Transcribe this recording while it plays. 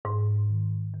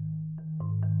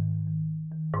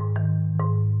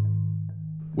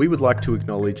We would like to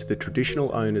acknowledge the traditional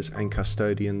owners and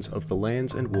custodians of the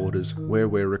lands and waters where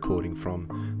we're recording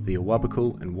from, the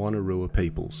Awabakal and Wonnarua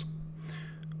peoples.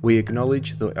 We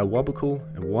acknowledge the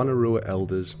Awabakal and Wonnarua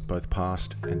elders, both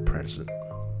past and present.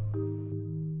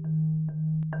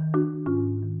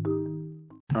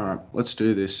 All right, let's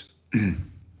do this.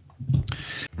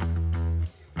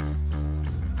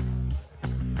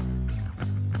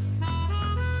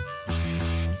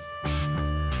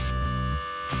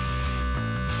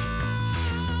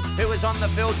 Who was on the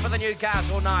field for the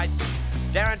Newcastle Knights.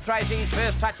 Darren Tracy's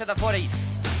first touch of the footy.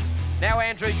 Now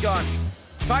Andrew Johns.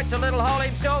 Strikes a little hole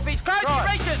himself. He's close.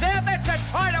 He reaches out. That's a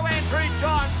try to Andrew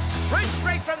Johns. Roots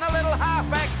straight from the little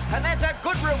halfback. And that's a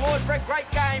good reward for a great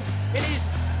game in his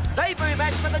debut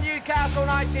match for the Newcastle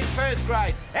Knights in first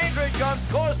grade. Andrew Johns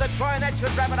scores the try and that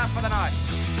should wrap it up for the Knights.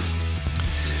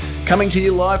 Coming to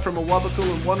you live from Awabakal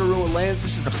and Wonnarua lands,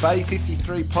 this is the Bay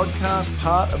 53 podcast,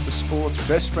 part of the Sport's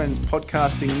Best Friends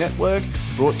podcasting network,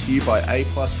 brought to you by A+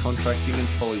 Contracting and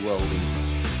Poly Welding.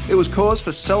 It was cause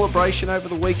for celebration over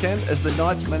the weekend as the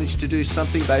Knights managed to do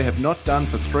something they have not done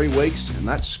for 3 weeks, and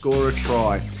that's score a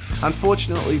try.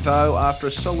 Unfortunately though, after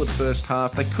a solid first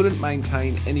half, they couldn't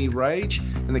maintain any rage,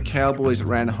 and the Cowboys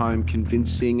ran home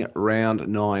convincing round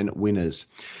 9 winners.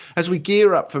 As we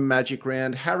gear up for Magic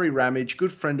Round, Harry Ramage,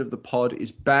 good friend of the pod,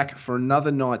 is back for another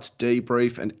night's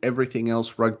debrief and everything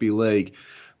else rugby league.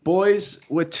 Boys,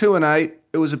 we're 2-8.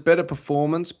 It was a better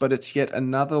performance, but it's yet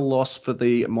another loss for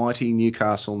the mighty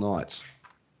Newcastle Knights.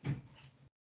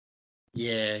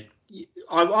 Yeah,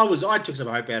 I took some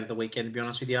hope out of the weekend, to be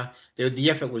honest with you. The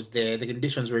effort was there. The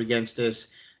conditions were against us.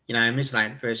 You know, missing 8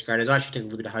 in first graders. I actually took a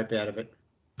little bit of hope out of it.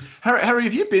 Harry,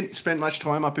 have you spent much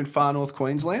time up in far north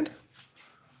Queensland?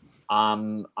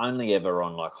 Only ever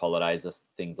on like holidays or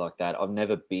things like that. I've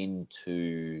never been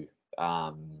to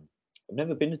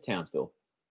Townsville.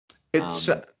 It's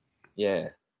yeah.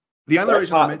 The only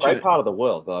reason I mention great part of the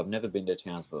world, but I've never been to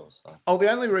Townsville. So. Oh, the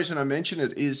only reason I mention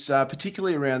it is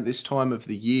particularly around this time of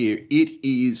the year, it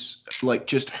is like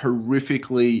just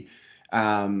horrifically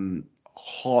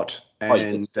hot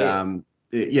and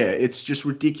it's just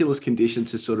ridiculous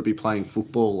conditions to sort of be playing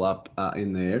football up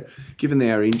in there. Given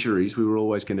our injuries, we were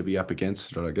always going to be up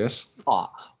against it, I guess. Oh,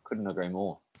 couldn't agree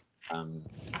more. I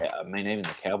mean, even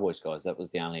the Cowboys guys, that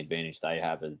was the only advantage they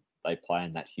have. They play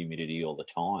in that humidity all the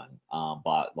time.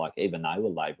 But like even they were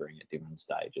labouring at different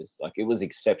stages. Like it was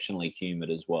exceptionally humid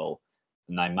as well.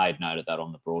 And they made note of that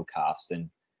on the broadcast. And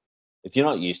if you're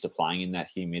not used to playing in that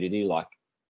humidity, like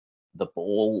the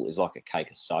ball is like a cake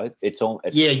of soap.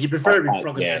 You prefer it in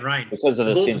frogging down rain. Because of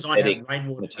the synthetic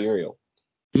material.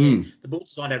 Yeah, the ball's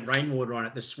designed to have rainwater on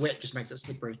it. The sweat just makes it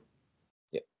slippery.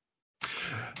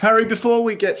 Harry, before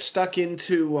we get stuck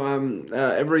into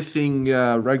everything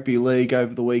rugby league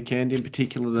over the weekend, in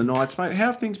particular the Knights, mate, how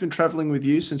have things been travelling with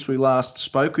you since we last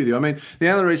spoke with you? I mean, the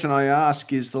only reason I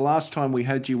ask is the last time we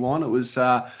had you on, it was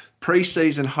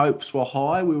pre-season hopes were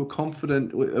high. We were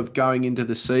confident of going into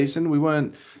the season. We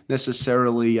weren't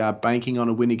necessarily banking on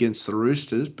a win against the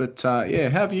Roosters, but how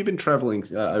have you been travelling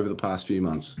over the past few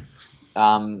months?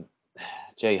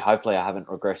 Hopefully I haven't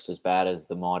regressed as bad as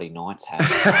the mighty Knights have.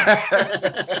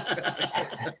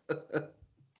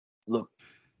 Look,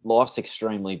 life's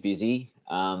extremely busy.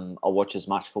 I watch as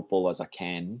much football as I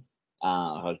can.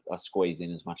 I squeeze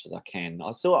in as much as I can.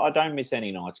 I don't miss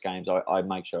any Knights games. I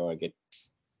make sure I get,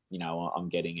 I'm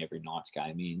getting every Knights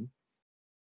game in.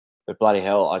 But bloody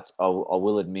hell, I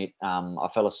will admit, I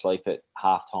fell asleep at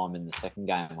halftime in the second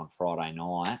game on Friday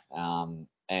night.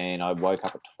 And I woke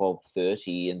up at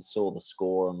 12:30 and saw the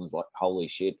score and was like, "Holy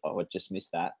shit! I just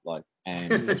missed that!" And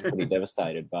was pretty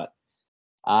devastated. But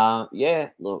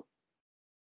look,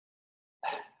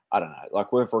 I don't know.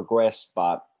 Like we've regressed,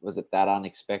 but was it that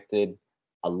unexpected?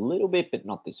 A little bit, but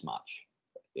not this much.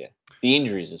 But yeah, the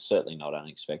injuries are certainly not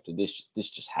unexpected. This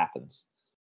just happens.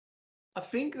 I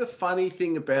think the funny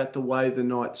thing about the way the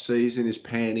Knights season is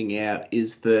panning out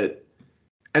is that.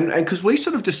 And because we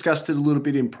sort of discussed it a little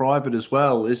bit in private as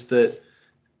well, is that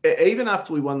even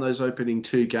after we won those opening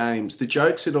 2 games, the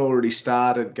jokes had already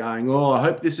started going, oh, I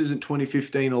hope this isn't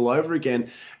 2015 all over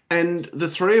again. And the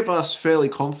three of us fairly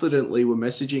confidently were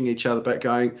messaging each other back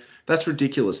going, that's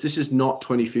ridiculous. This is not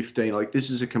 2015. Like, this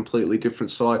is a completely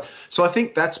different side. So I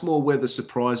think that's more where the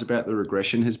surprise about the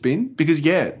regression has been. Because,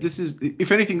 this is,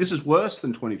 if anything, this is worse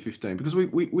than 2015 because we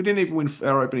didn't even win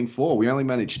our opening 4. We only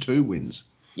managed 2 wins.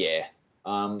 Yeah.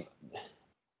 I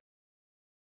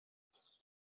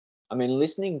mean,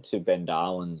 listening to Ben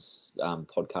Darwin's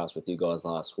podcast with you guys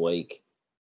last week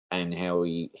and how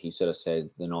he sort of said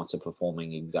the Knights are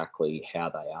performing exactly how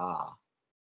they are.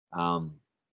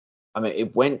 I mean,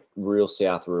 it went real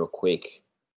south real quick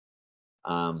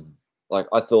Like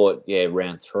I thought, yeah,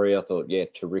 round 3, I thought, yeah,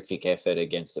 terrific effort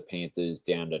against the Panthers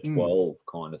down to 12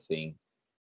 kind of thing.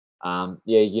 Yeah,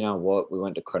 you know what? We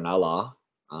went to Cronulla.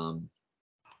 Kind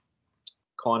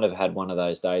of had one of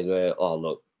those days where, oh,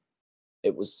 look,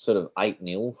 it was sort of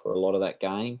 8-0 for a lot of that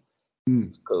game.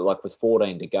 Like with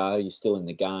 14 to go, you're still in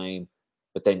the game.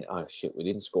 But then, oh, shit, we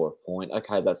didn't score a point.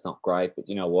 Okay, that's not great. But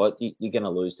you know what? You're going to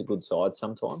lose to good sides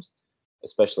sometimes,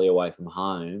 especially away from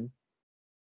home.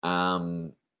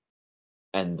 And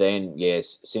then,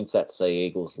 yes, since that Sea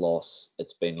Eagles loss,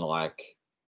 it's been like,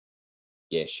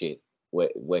 yeah, shit,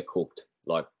 we're cooked.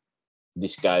 Like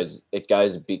it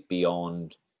goes a bit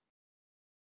beyond.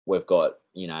 We've got,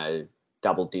 you know,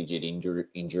 double-digit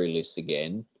injury lists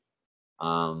again.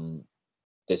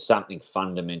 There's something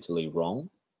fundamentally wrong.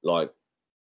 Like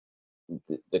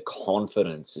the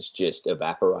confidence is just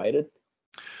evaporated.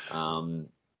 And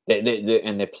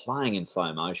they're playing in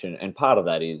slow motion, and part of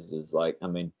that is like, I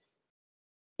mean,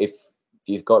 if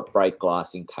you've got break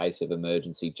glass in case of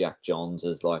emergency, Jack Johns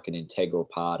is like an integral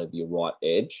part of your right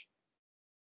edge,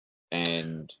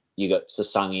 and you got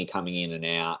Sasangi coming in and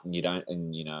out, and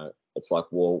you know, it's like,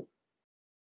 well,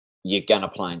 you're gonna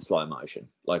play in slow motion,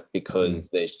 like, because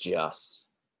there's just,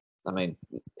 I mean,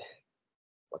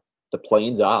 the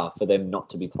plans are for them not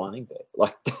to be playing there.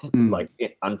 Like,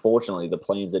 unfortunately, the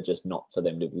plans are just not for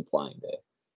them to be playing there.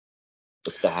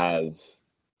 It's to have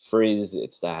Frizz,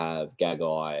 it's to have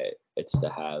Gagai, it's to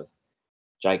have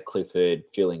Jake Clifford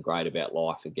feeling great about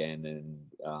life again, and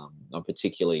I'm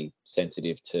particularly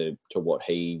sensitive to what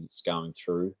he's going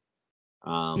through.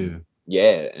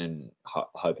 Yeah, and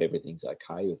hope everything's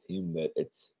okay with him. But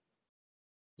it's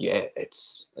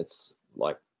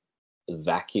like the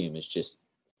vacuum has just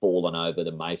fallen over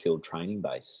the Mayfield training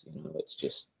base. You know, it's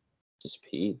just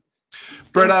disappeared.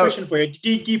 Brett, question for you: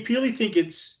 do you purely think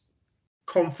it's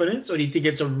confidence, or do you think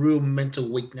it's a real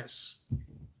mental weakness?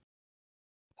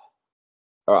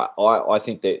 All right, I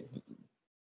think that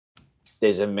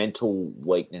there's a mental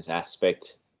weakness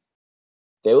aspect.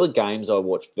 There were games I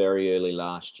watched very early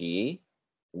last year.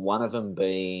 One of them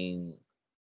being,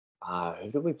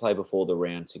 who did we play before the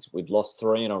round 6? We'd lost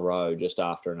 3 in a row just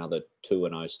after another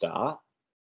 2-0 start.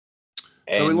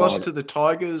 So we lost to the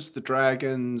Tigers, the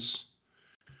Dragons,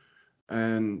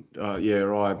 and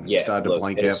started to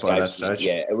blank out by that stage.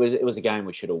 Yeah, it was a game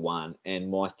we should have won. And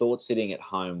my thought sitting at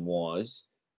home was,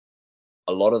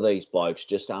 a lot of these blokes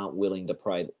just aren't willing to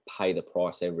pay the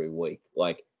price every week.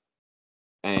 Like,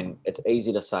 and it's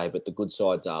easy to say, but the good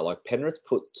sides are, like, Penrith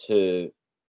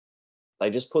they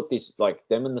just put this, like,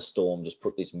 them and the Storm just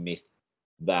put this myth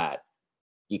that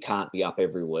you can't be up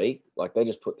every week. Like, they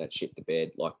just put that shit to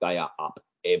bed. Like, they are up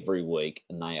every week,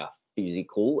 and they are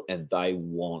physical, and they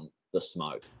want the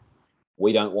smoke.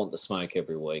 We don't want the smoke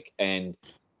every week. And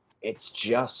it's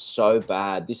just so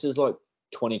bad. This is like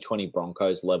 2020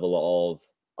 Broncos level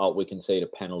of, we concede a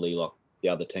penalty, like the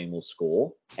other team will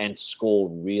score, and score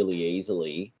really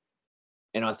easily.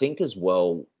 And I think as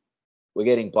well, we're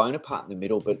getting blown apart in the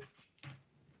middle, but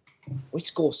we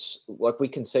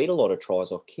concede a lot of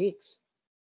tries off kicks.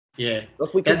 Yeah,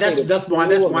 that's my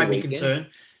big concern.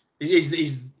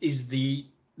 Is the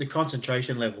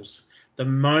concentration levels. The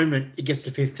moment it gets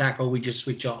to fifth tackle, we just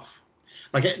switch off.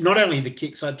 Like, not only the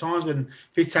kicks, at times when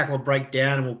fifth tackle will break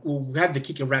down and we'll have the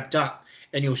kicker wrapped up,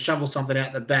 and he'll shovel something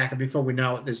out the back, and before we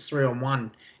know it, there's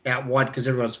 3-on-1 out wide because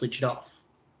everyone's switched off.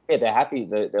 Yeah, they're happy.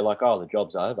 They're like, oh, the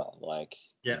job's over. Like,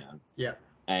 yeah, you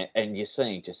know, and you're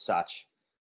seeing just such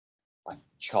like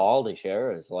childish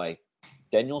errors. Like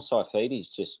Daniel Saifidi's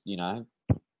just, you know,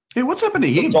 yeah, what's happened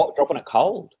to him? Dropping it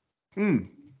cold.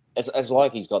 It's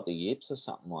like he's got the yips or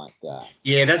something like that.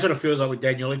 Yeah, that's what it feels like with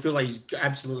Daniel. I feel like he's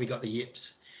absolutely got the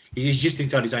yips. He's just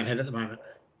inside his own head at the moment.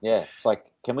 Yeah, it's like,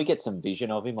 can we get some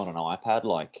vision of him on an iPad,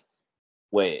 like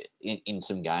where in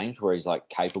some games where he's like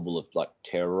capable of like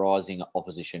terrorizing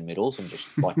opposition middles and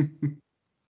just like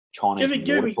Chinese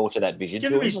water torture that vision.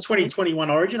 Give him his 2021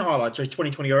 Origin highlights or his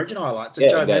 2020 Origin highlights and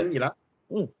show them, you know.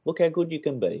 Look how good you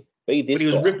can be. Be this. But he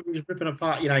was ripping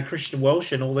apart, you know, Christian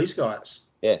Welsh and all these guys.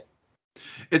 Yeah.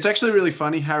 It's actually really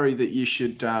funny, Harry, that you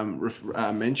should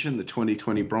mention the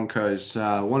 2020 Broncos.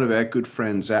 One of our good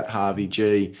friends at Harvey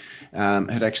G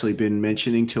had actually been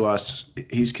mentioning to us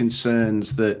his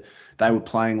concerns that they were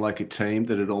playing like a team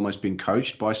that had almost been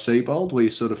coached by Seibold, where you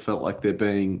sort of felt like they're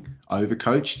being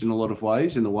overcoached in a lot of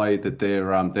ways, in the way that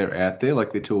they're out there,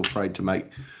 like they're too afraid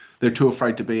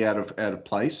to be out of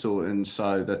place, and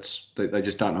so they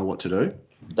just don't know what to do.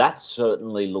 That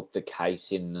certainly looked the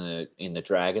case in the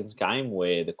Dragons game,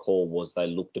 where the call was they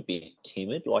looked a bit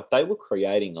timid. Like, they were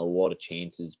creating a lot of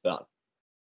chances, but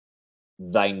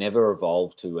they never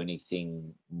evolved to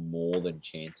anything more than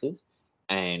chances.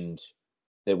 And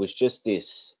there was just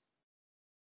this,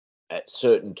 at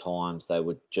certain times, they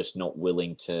were just not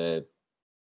willing to,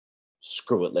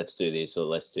 screw it, let's do this or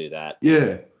let's do that.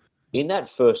 Yeah. In that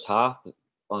first half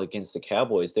against the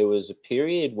Cowboys, there was a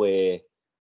period where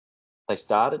they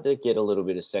started to get a little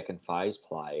bit of second phase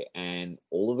play, and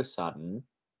all of a sudden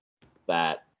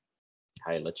that,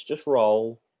 hey, let's just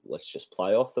roll, let's just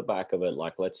play off the back of it,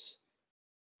 like let's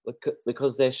look,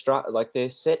 because their their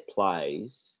set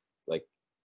plays, like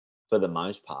for the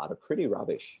most part, are pretty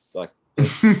rubbish. Like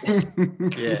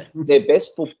Yeah, their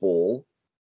best football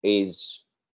is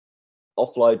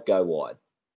offload, go wide.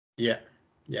 Yeah.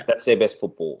 That's their best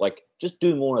football. Like, just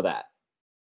do more of that.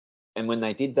 And when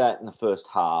they did that in the first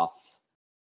half,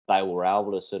 they were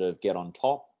able to sort of get on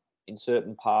top in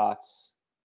certain parts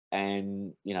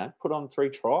and, put on 3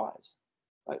 tries.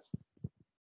 And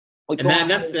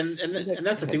that's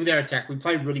the thing with our attack. We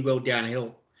play really well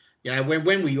downhill.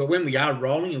 When we are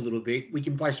rolling a little bit, we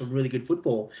can play some really good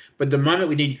football. But the moment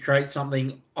we need to create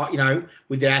something,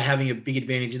 without having a big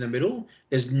advantage in the middle,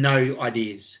 there's no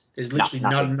ideas. There's literally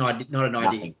not an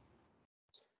idea.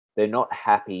 They're not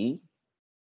happy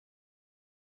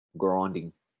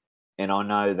grinding, and I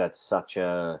know that's such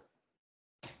a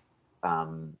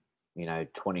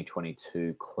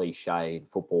 2022 cliche in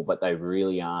football, but they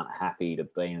really aren't happy to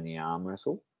be in the arm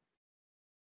wrestle.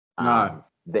 No.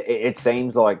 It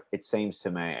seems to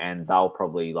me, and they'll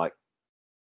probably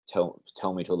tell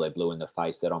me till they're blue in the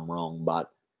face that I'm wrong,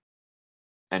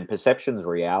 and perception's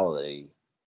reality.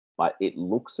 But it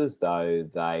looks as though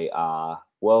they are,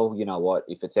 well, you know what,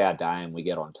 if it's our day and we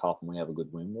get on top and we have a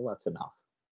good win, well, that's enough.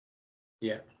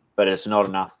 Yeah. But it's not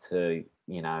enough to,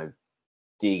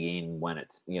 dig in when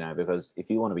it's, because if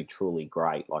you want to be truly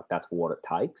great, like that's what it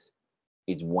takes,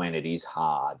 is when it is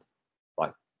hard,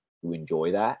 like you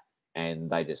enjoy that.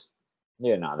 And they just,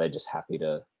 they're just happy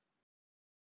to,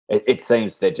 it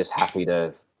seems they're just happy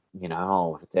to,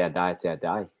 if it's our day, it's our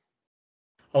day.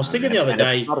 I was thinking the other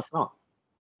day, it's not.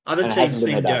 Other teams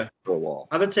seem to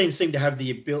have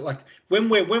the ability, like when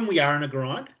we are in a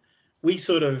grind, we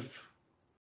sort of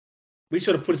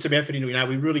put some effort into it.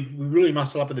 We really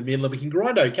muscle up in the middle, and we can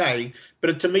grind okay.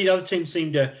 But to me, the other teams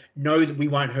seem to know that we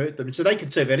won't hurt them, so they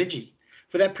conserve energy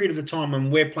for that period of the time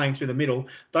when we're playing through the middle.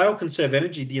 They'll conserve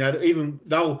energy. Even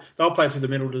they'll play through the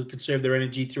middle to conserve their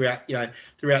energy throughout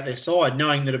their side,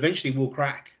 knowing that eventually we'll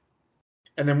crack.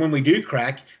 And then when we do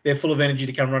crack, they're full of energy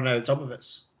to come running over the top of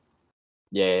us.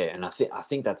 Yeah, and I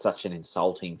think that's such an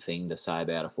insulting thing to say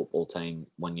about a football team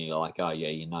when you're like, oh, yeah,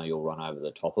 you'll run over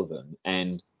the top of them.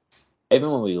 And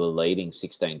even when we were leading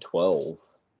 16-12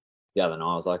 the other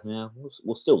night, I was like, no,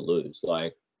 we'll still lose,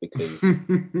 because, we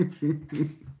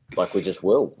just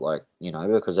will,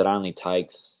 because it only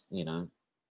takes,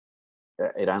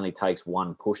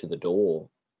 one push of the door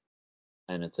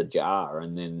and it's ajar.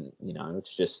 And then,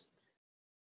 it's just,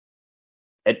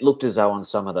 it looked as though on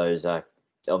some of those, on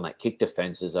that kick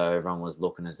defenses, everyone was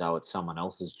looking as though it's someone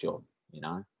else's job,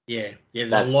 Yeah,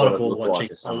 there's a lot of ball watching.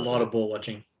 Ball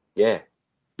watching. Yeah.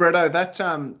 Bretto,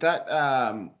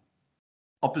 that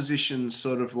opposition's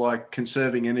sort of like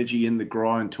conserving energy in the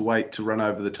grind to wait to run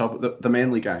over the top of the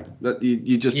Manly game. That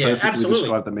you just perfectly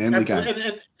described the Manly game.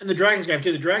 And the Dragons game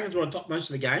too. The Dragons were on top most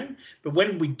of the game, but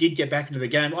when we did get back into the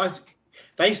game,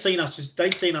 they seen us just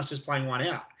playing one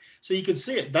out. So you could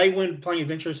see it. They weren't playing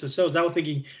adventurous themselves. They were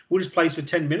thinking, we'll just play for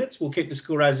 10 minutes. We'll keep the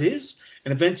score as is.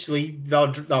 And eventually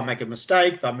they'll make a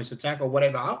mistake. They'll miss a tackle,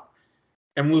 whatever.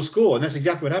 And we'll score. And that's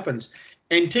exactly what happens.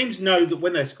 And teams know that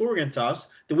when they score against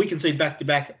us, that we can see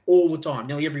back-to-back all the time.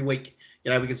 Nearly every week,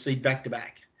 we can see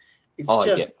back-to-back.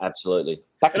 Yeah, absolutely.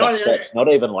 Back-to-back sets. Not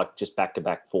even just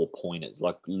back-to-back 4-pointers.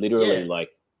 Literally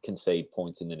concede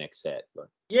points in the next set.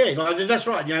 Yeah, that's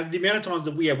right. The amount of times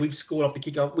that we've scored off the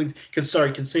kickoff,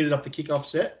 conceded off the kickoff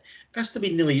set, has to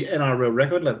be nearly NRL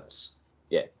record levels.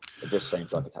 Yeah, it just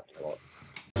seems like it's happening a lot.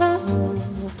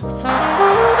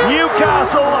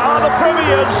 Newcastle are the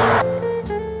premiers.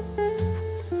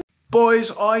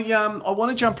 Boys, I want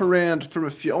to jump around from a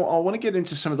few. I want to get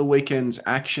into some of the weekend's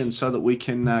action so that we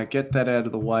can get that out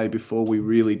of the way before we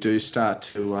really do start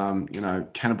to,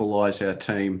 cannibalise our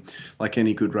team like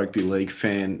any good rugby league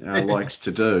fan likes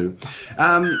to do.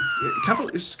 A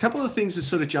couple of things that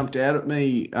sort of jumped out at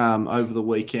me over the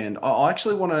weekend. I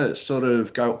actually want to sort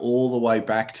of go all the way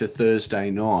back to Thursday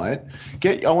night.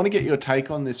 I want to get your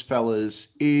take on this,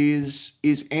 fellas. Is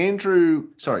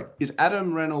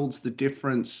Adam Reynolds the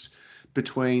difference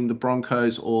between the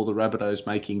Broncos or the Rabbitohs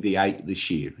making the 8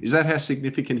 this year? Is that how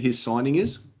significant his signing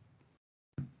is?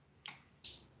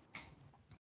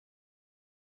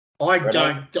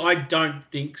 I don't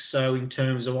think so. In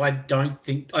terms of, I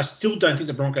still don't think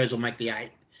the Broncos will make the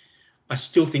 8. I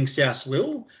still think South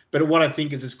will, but what I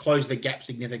think is it's closed the gap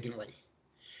significantly.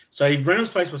 So if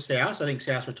Reynolds plays for South, I think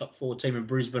South are a top 4 team and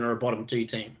Brisbane are a bottom 2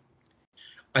 team.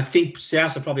 I think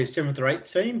South are probably a 7th or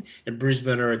 8th team and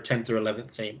Brisbane are a 10th or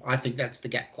 11th team. I think that's the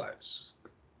gap close.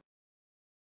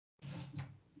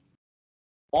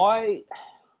 The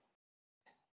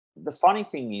funny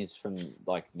thing is, from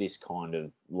like this kind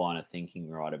of line of thinking,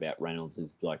 right, about Reynolds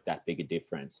is like that big a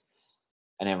difference.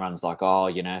 And everyone's like, oh,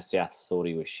 you know, South thought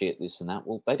he was shit, this and that.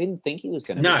 Well, they didn't think he was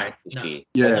going to be this year.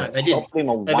 Yeah, they didn't. They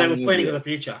were planning for the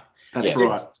future. That's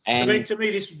right. And to me,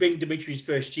 this being Dimitri's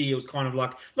first year was kind of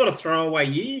like not a throwaway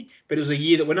year, but it was a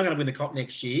year that we're not going to win the Cop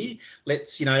next year.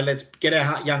 Let's get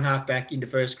our young halfback into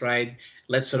first grade.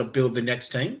 Let's sort of build the next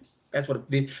team. That's what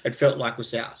it felt like with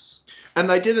South. And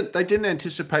they didn't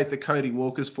anticipate that Cody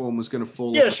Walker's form was going to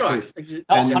fall off. Yeah, that's right.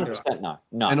 100%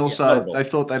 no. And also, they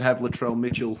thought they'd have Latrell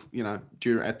Mitchell,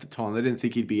 at the time. They didn't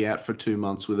think he'd be out for 2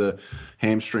 months with a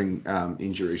hamstring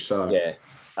injury. So yeah,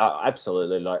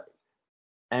 absolutely.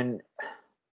 And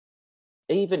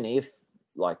even if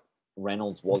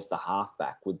Reynolds was the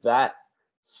halfback, would that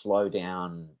slow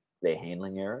down their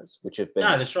handling errors, which have been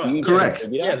that's right. Correct.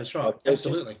 Yeah, that's right.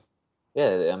 Absolutely.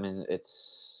 I mean,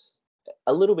 it's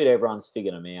a little bit everyone's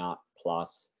figured them out,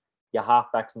 plus your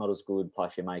halfback's not as good,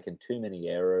 plus you're making too many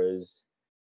errors,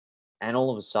 and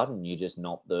all of a sudden you're just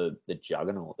not the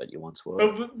juggernaut that you once were.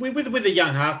 But with the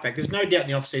young halfback, there's no doubt in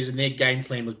the off-season their game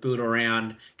plan was built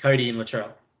around Cody and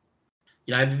Latrell.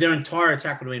 Their entire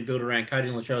attack would have been built around Cody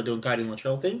and Latrell doing Cody and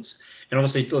Latrell things, and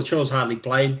obviously Latrell's hardly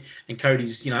played, and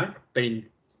Cody's been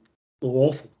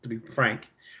awful, to be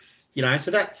frank.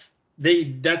 So that's their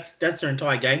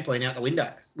entire game plan out the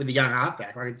window with the young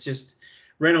halfback. Like, it's just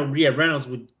Reynolds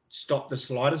would stop the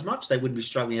slide as much. They wouldn't be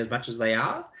struggling as much as they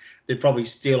are. They'd probably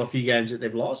steal a few games that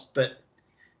they've lost, but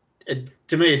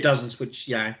to me, it doesn't switch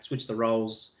the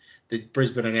roles. The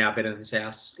Brisbane are now better than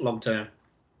South long term.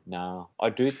 No,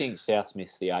 I do think South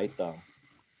missed the 8 though.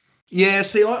 Yeah,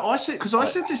 see, I said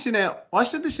this in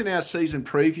our season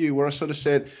preview where I sort of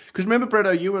said, because remember,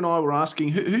 Bretto, you and I were asking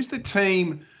who's the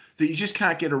team that you just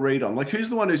can't get a read on, like who's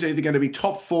the one who's either going to be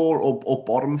top 4 or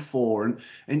bottom 4,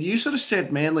 and you sort of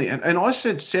said Manly, and I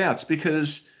said Souths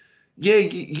because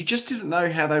you just didn't know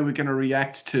how they were going to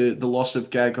react to the loss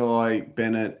of Gagai,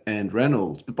 Bennett, and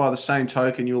Reynolds, but by the same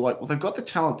token, you were like, well, they've got the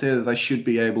talent there that they should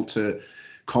be able to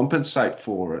compensate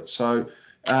for it. So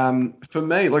for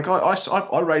me, like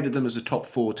I rated them as a top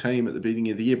 4 team at the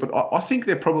beginning of the year, but I think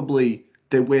they're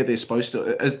where they're supposed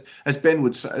to, as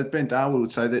Ben Darwin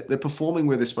would say, that they're performing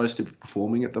where they're supposed to be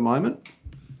performing at the moment.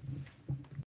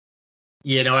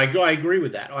 Yeah, no, I agree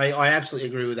with that. I absolutely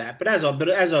agree with that. But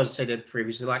as I said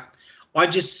previously, like I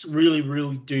just really,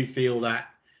 really do feel that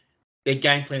their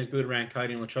game plan is built around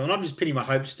Cody and Latrell, and I'm just pinning my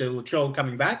hopes to Latrell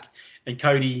coming back and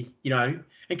Cody,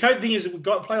 And Cody, the thing is, we've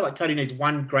got a player like Cody needs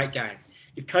one great game.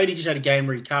 If Cody just had a game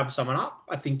where he carved someone up,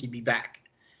 I think he'd be back.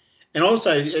 And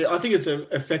also, I think it's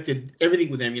affected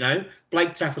everything with them.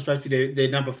 Blake Taaffe was supposed to be their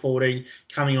number 14,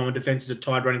 coming on when defences are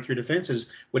tied, running through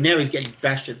defences. Well, now he's getting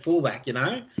bashed at fullback.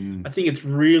 I think it's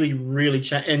really, really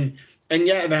changed. And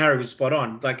Harry was spot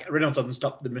on. Like Reynolds doesn't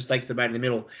stop the mistakes they made in the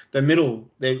middle.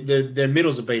 Their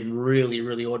middles have been really,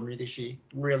 really ordinary this year.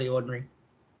 Really ordinary.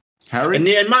 Harry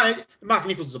and Mark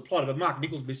Nichols is a plotter, but Mark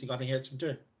Nichols missing, I think, hurts him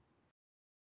too.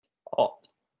 Oh,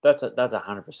 that's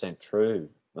 100% true.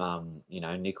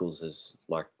 Nichols is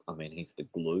he's the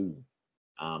glue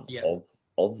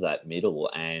of that middle,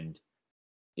 and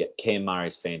Cam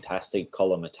Murray's fantastic.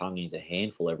 Colin Matangi's a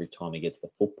handful every time he gets the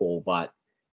football, but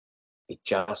it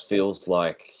just feels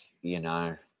like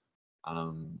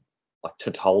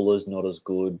Totola's not as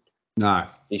good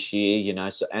this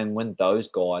year, so, and when those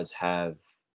guys have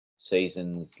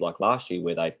seasons like last year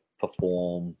where they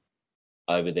perform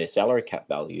over their salary cap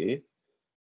value,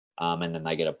 and then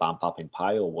they get a bump up in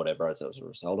pay or whatever as a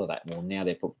result of that. Well, now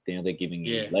they're giving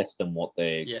you less than what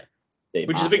they're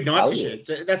which is a big Knights issue.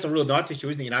 That's a real Knights issue,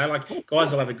 isn't it? Like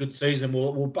guys will have a good season,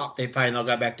 will up their pay and they'll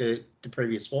go back to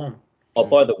previous form. Oh,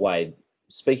 by the way,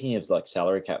 speaking of like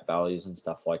salary cap values and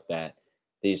stuff like that,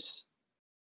 this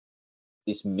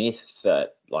myth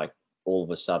that like all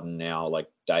of a sudden now like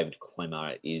David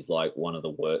Klemmer is like one of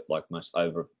the most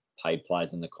overpaid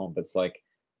players in the comp. It's like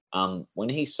when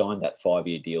he signed that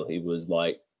 5-year deal, he was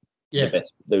like the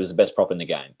best. There was the best prop in the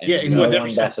game, and no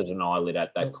one batted an eyelid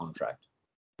at that contract.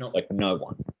 No, like no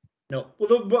one. No.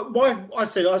 Well, why I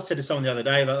said to someone the other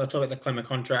day, I talked about the Klemmer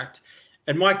contract,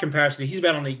 and my comparison is he's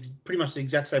about on pretty much the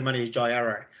exact same money as Jai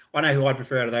Arrow. I know who I'd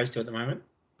prefer out of those two at the moment.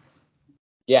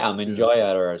 Yeah, I mean,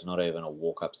 Jayada is not even a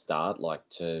walk-up start, like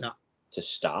to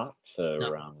start for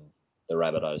the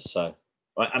Rabbitohs. So,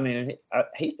 I mean,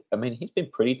 he's been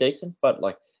pretty decent, but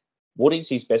like, what is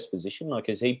his best position? Like,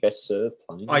 is he best served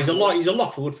playing? Oh, he's a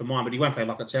lock forward for mine, but he won't play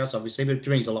lock at South, obviously. But to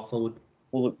me, he's a lock forward.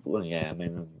 Well, yeah. I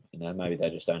mean, maybe they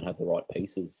just don't have the right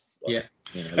pieces. Like,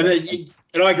 and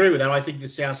I agree with that. I think the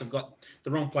South have got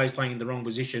the wrong players playing in the wrong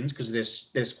positions because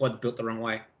their squad built the wrong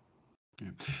way. Yeah.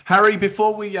 Harry,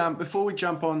 before we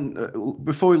jump on,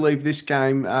 before we leave this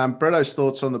game, Bretto's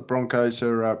thoughts on the Broncos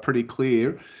are pretty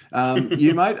clear.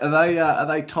 You, mate, are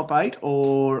they top 8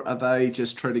 or are they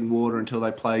just treading water until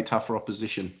they play tougher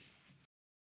opposition?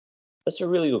 That's a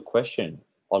really good question.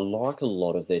 I like a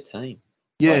lot of their team.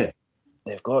 Yeah, like,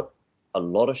 they've got a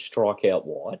lot of strike out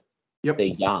wide. Yep. They're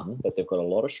young, but they've got a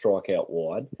lot of strike out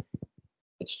wide.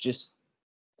 It's just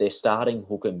they're starting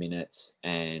hooker minutes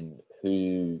and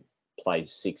who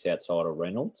plays 6 outside of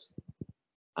Reynolds.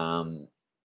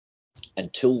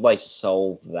 Until they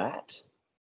solve that.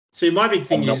 See, my big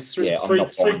thing is three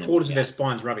quarters of their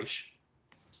spine's rubbish.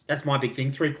 That's my big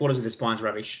thing. 3/4 of their spine's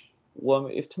rubbish. Well,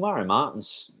 if Tamari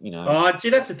Martin's, Oh, see,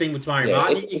 that's the thing with Tamari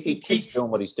Martin. He's doing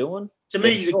what he's doing. To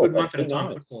me, he's a good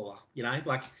month-at-a-time footballer.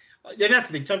 Like, that's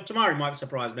the thing. Tamari might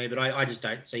surprise me, but I just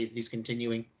don't see this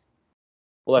continuing.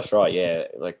 Well, that's right. Yeah,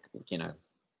 like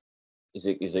is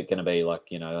it going to be like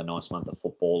a nice month of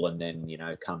football, and then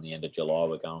come the end of July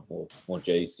we're going, well,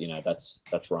 geez,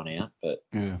 that's run out. But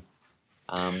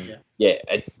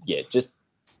just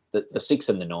the 6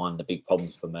 and the 9, the big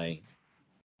problems for me.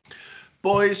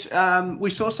 Boys, we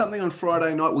saw something on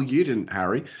Friday night. Well, you didn't,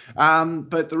 Harry,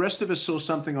 but the rest of us saw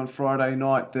something on Friday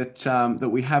night that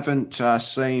we haven't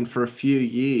seen for a few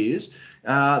years.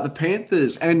 The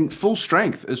Panthers, and full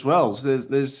strength as well.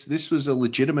 This was a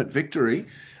legitimate victory.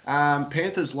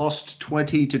 Panthers lost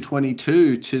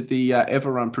 20-22 to the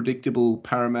ever unpredictable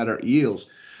Parramatta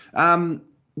Eels.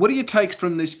 What do you take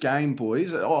from this game,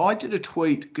 boys? I did a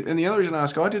tweet, and the other reason I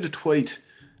ask, I did a tweet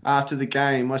after the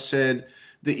game. I said,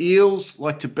 the Eels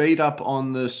like to beat up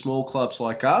on the small clubs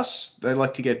like us. They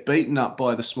like to get beaten up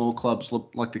by the small clubs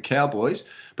like the Cowboys,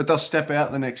 but they'll step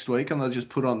out the next week and they'll just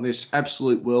put on this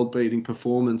absolute world-beating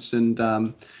performance and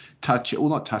not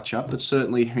touch up, but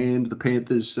certainly hand the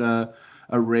Panthers a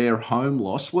rare home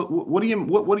loss. What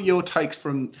are your takes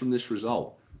from this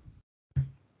result?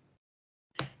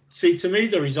 See, to me,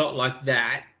 the result like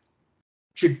that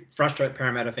should frustrate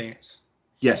Parramatta fans.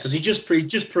 Yes, because he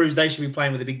just proves they should be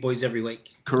playing with the big boys every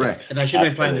week. Correct, and they should have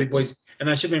been playing with the big boys. And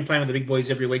they should have been playing with the big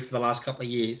boys every week for the last couple of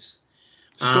years.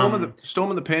 Storm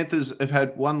and the Panthers have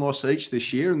had 1 loss each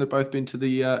this year, and they've both been to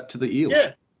the Eels.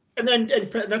 Yeah, and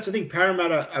that's the thing.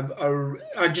 Parramatta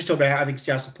I just talked about how I think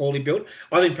Souths are poorly built.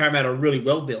 I think Parramatta are really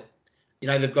well built.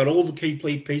 They've got all the key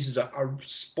pieces are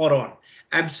spot on,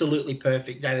 absolutely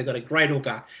perfect. They've got a great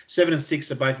hooker. 7 and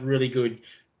 6 are both really good.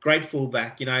 Great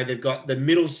fullback. They've got the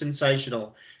middle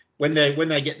sensational. When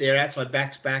they get their outside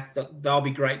backs back, they'll be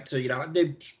great too.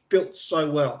 They're built so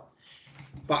well,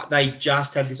 but they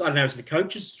just have this. I don't know if it's the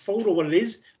coach's fault or what it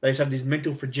is. They just have this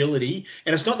mental fragility,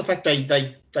 and it's not the fact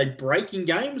they break in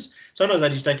games. Sometimes they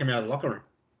just don't come out of the locker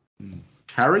room.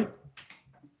 Harry,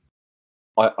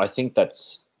 I think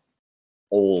that's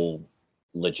all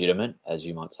legitimate, as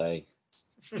you might say,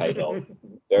 K-Dog.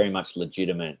 Very much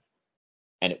legitimate.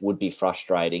 And it would be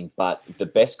frustrating, but the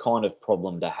best kind of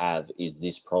problem to have is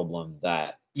this problem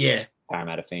that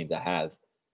Parramatta fans have.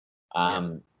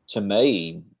 To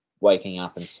me, waking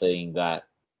up and seeing that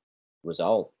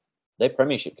result, they're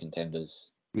premiership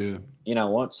contenders. Yeah. You know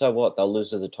what? So what? They'll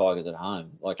lose to the Tigers at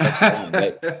home. Like, that's fine.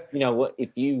 But you know what? If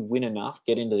you win enough,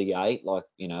 get into the 8. Like,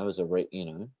 as a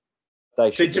they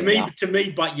should. To me,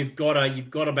 but you've got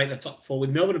to make the top 4 with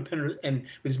Melbourne and Penrith, and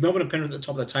with Melbourne and Penrith at the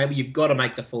top of the table. You've got to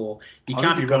make the 4. You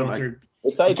can't be rolling through.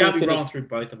 You can't be rolling through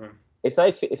both of them. If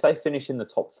they finish in the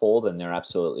top 4, then they're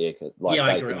absolutely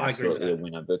I agree a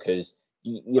winner, because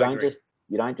you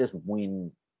don't just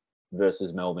win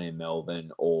versus Melbourne in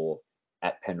Melbourne or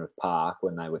at Penrith Park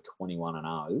when they were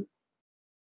 21-0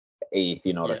 if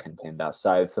you're not a contender.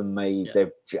 So for me,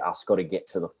 they've just got to get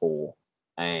to the 4.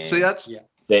 And see,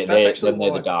 they're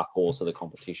the dark horse of the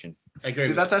competition. I agree.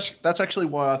 See, that's actually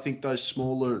why I think those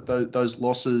smaller those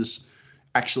losses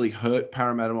actually hurt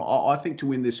Parramatta. I think to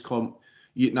win this comp,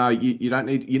 you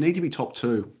need to be top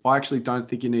 2. I actually don't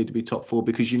think you need to be top 4,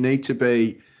 because you need to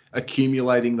be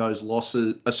accumulating those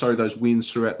those wins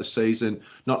throughout the season,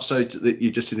 not so that you're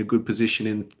just in a good position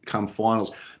in come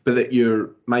finals, but that you're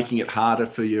making it harder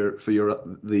for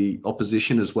the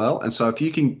opposition as well. And so if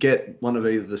you can get one of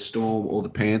either the Storm or the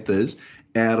Panthers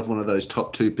out of one of those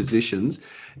top two positions,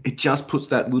 it just puts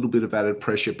that little bit of added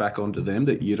pressure back onto them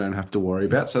that you don't have to worry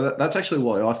about. So that's actually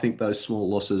why I think those small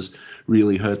losses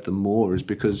really hurt them more, is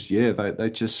because,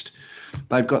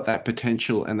 they've got that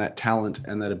potential and that talent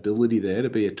and that ability there to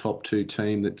be a top two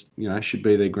team that, should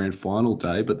be their grand final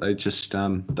day, but they just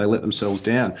they let themselves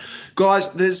down.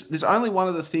 Guys, there's only one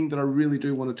other thing that I really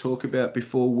do want to talk about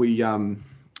before we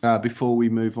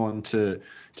move on to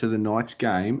the Knights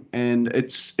game, and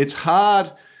it's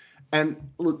hard. And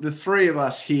look, the three of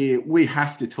us here, we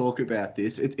have to talk about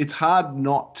this. It's hard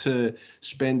not to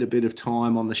spend a bit of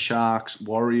time on the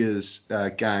Sharks-Warriors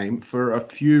game for a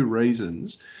few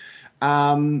reasons.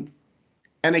 And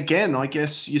again, I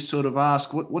guess you sort of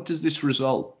ask, what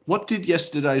did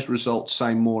yesterday's result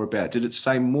say more about? Did it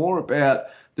say more about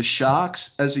the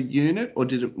Sharks as a unit, or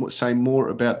did it say more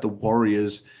about the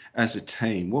Warriors as a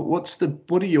team?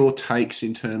 What are your takes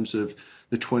in terms of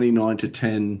the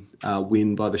 29-10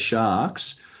 win by the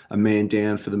Sharks, a man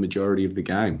down for the majority of the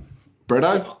game?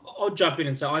 Bretto? I'll jump in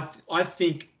and say I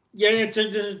think,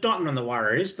 it's not on the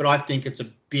Warriors, but I think it's a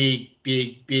big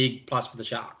plus for the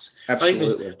Sharks.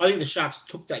 Absolutely. I think the Sharks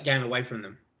took that game away from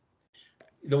them.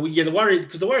 The Warriors,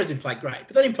 because the Warriors didn't play great,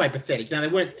 but they didn't play pathetic. They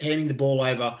weren't handing the ball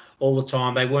over all the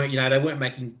time. They weren't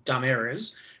making dumb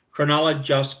errors. Cronulla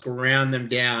just ground them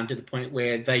down to the point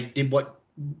where they did what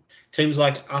teams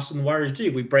like us and the Warriors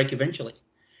do. We break eventually.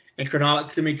 And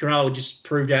Cronulla just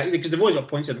proved out, because they've always got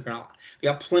points in the Cronulla. They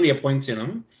got plenty of points in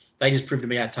them. They just proved to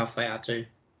me how tough they are too.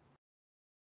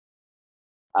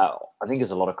 I think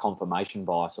there's a lot of confirmation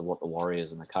bias of what the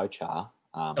Warriors and the coach are.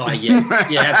 Absolutely.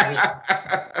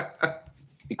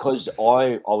 Because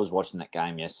I was watching that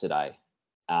game yesterday,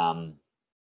 and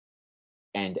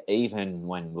even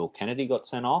when Will Kennedy got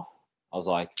sent off, I was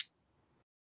like,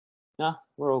 "No,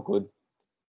 we're all good.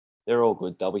 They're all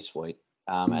good. They'll be sweet."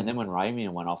 And then when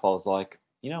Ramian went off, I was like,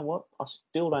 "You know what? I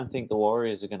still don't think the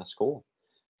Warriors are going to score."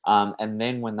 And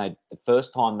then when the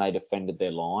first time they defended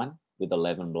their line with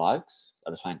 11 blokes, I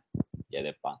just went, "Yeah,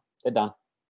 they're fun. They're done.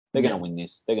 They're going to win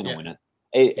this. They're going to win it."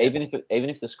 Even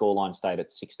if the scoreline stayed at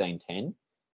 16-10,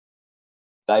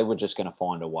 they were just going to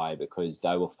find a way, because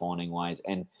they were finding ways.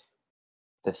 And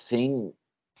the thing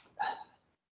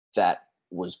that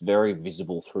was very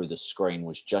visible through the screen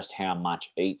was just how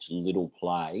much each little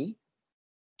play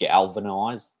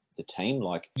galvanized the team.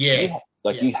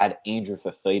 You had Andrew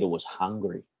Fafita was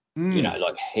hungry.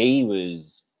 He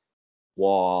was,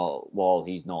 while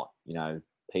he's not,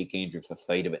 peak Andrew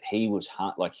Fafita, but he was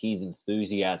his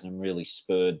enthusiasm really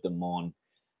spurred them on.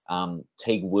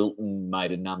 Teague Wilton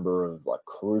made a number of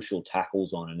crucial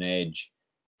tackles on an edge,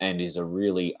 and is a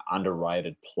really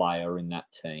underrated player in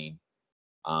that team.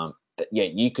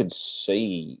 You could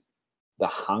see the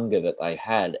hunger that they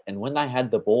had, and when they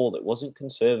had the ball, it wasn't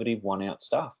conservative one-out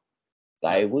stuff.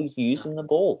 They were using the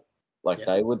ball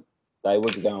they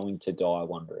were going to die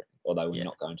wondering, or they were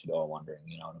not going to die wondering.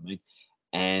 You know what I mean?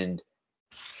 And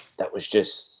that was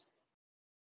just,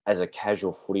 as a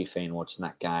casual footy fan watching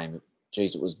that game,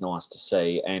 geez, it was nice to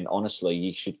see. And honestly,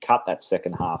 you should cut that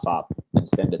second half up and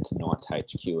send it to Knights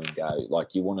HQ and go.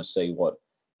 You want to see what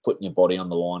putting your body on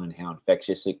the line and how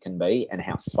infectious it can be and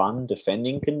how fun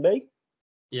defending can be.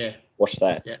 Yeah. Watch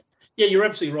that. Yeah, you're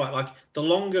absolutely right. The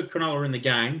longer Cronulla were in the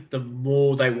game, the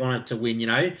more they wanted to win,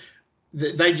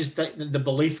 the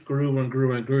belief grew and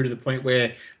grew and grew to the point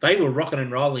where they were rocking and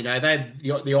rolling.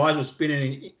 The eyes were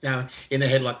spinning in the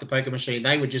head like the poker machine.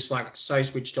 They were just so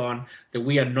switched on that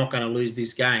we are not going to lose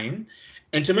this game.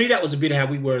 And to me, that was a bit how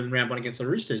we were in round one against the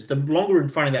Roosters. The longer in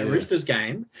front of that Roosters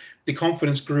game, the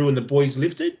confidence grew and the boys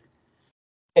lifted.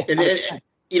 And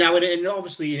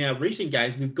obviously in our recent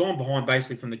games, we've gone behind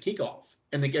basically from the kickoff,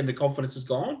 and the confidence is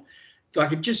gone.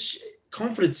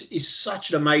 Confidence is such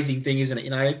an amazing thing, isn't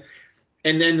it?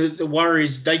 And then the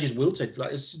Warriors, they just wilted.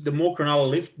 The more Cronulla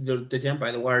lift the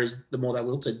tempo, the Warriors, the more they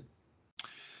wilted.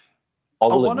 I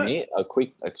will admit,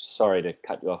 sorry to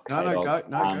cut you off. Go,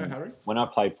 Harry. When I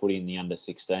played footy in the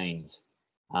under-16s,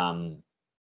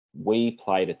 we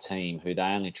played a team who they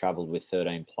only travelled with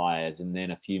 13 players, and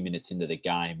then a few minutes into the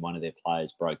game, one of their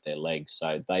players broke their leg,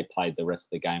 so they played the rest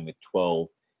of the game with 12.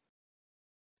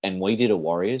 And we did a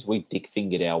Warriors. We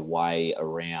dick-fingered our way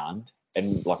around.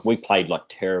 And we played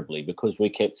terribly, because we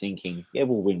kept thinking, yeah,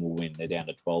 we'll win. They're down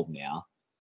to 12 now.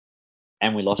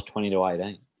 And we lost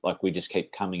 20-18. We just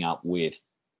kept coming up with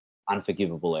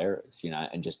unforgivable errors,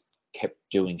 and just kept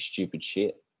doing stupid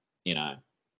shit, And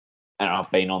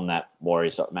I've been on that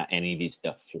Warriors, and it is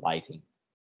deflating.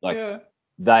 Their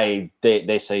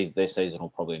season will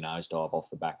probably nosedive off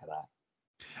the back of that.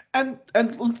 And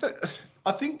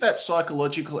I think that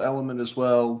psychological element as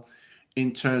well,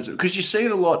 in terms of, because you see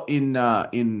it a lot in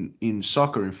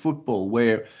soccer, in football,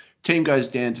 where team goes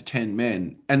down to 10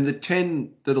 men and the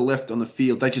 10 that are left on the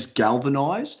field, they just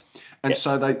galvanise. And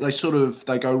so they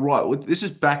go, right, well, this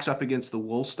is backs up against the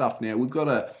wall stuff now. We've got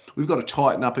to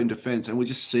tighten up in defence, and we'll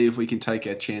just see if we can take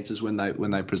our chances when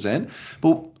they present.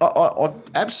 But I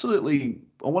absolutely,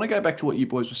 I want to go back to what you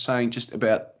boys were saying just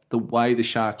about the way the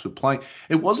Sharks were playing.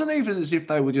 It wasn't even as if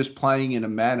they were just playing in a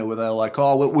manner where they were like,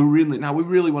 oh, we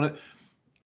really want to.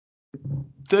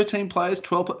 13 players,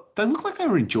 12. They look like they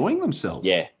were enjoying themselves.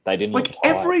 Yeah, they didn't. Like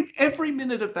every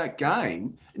minute of that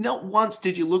game, not once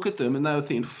did you look at them and they were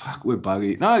thinking, "Fuck, we're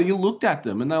buggy." No, you looked at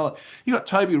them and they were like, you got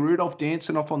Toby Rudolph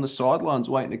dancing off on the sidelines,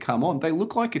 waiting to come on. They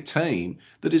look like a team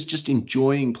that is just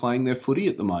enjoying playing their footy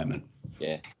at the moment.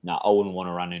 Yeah, no, I wouldn't want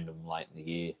to run into them late in the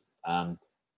year.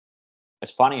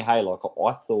 It's funny, hey, like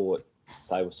I thought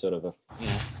they were sort of a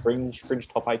fringe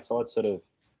top 8 side, sort of.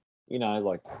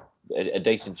 Like a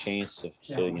decent chance to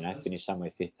finish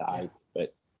somewhere 5th to 8th,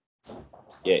 but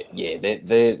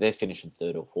they're finishing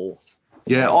 3rd or 4th.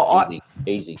 Yeah,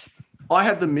 Easy. I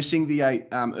had them missing the 8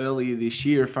 earlier this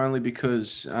year, if only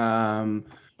because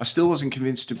I still wasn't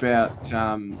convinced about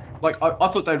I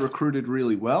thought they'd recruited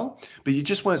really well, but you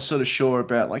just weren't sort of sure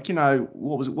about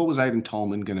what was Aidan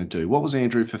Tolman going to do? What was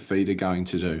Andrew Fafita going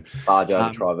to do? Barjo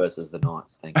to try versus the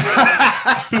Knights. Thank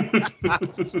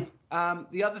you.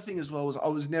 The other thing as well was I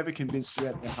was never convinced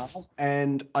about their halves,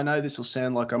 and I know this will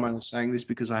sound like I'm only saying this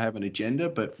because I have an agenda,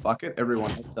 but fuck it,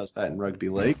 everyone does that in rugby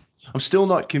league. I'm still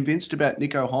not convinced about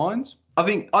Nicho Hynes. I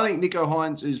think Nicho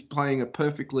Hynes is playing a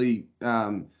perfectly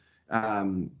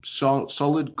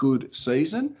solid, good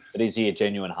season. But is he a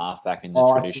genuine halfback in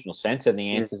the traditional sense? And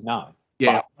the answer is no.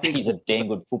 Yeah, I think he's a damn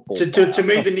good footballer. To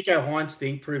me, the Nicho Hynes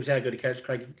thing proves how good a coach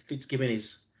Craig Fitzgibbon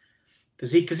is,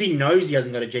 because he knows he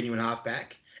hasn't got a genuine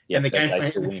halfback. Yep,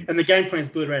 and the game plan's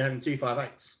built around having 2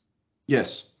 5/8s.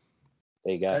 Yes.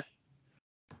 There you go.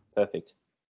 Perfect.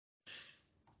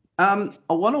 I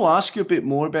want to ask you a bit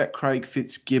more about Craig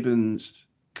Fitzgibbon's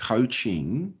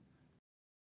coaching.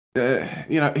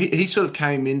 He sort of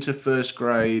came into first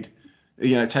grade,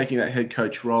 taking that head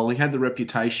coach role. He had the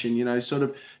reputation, he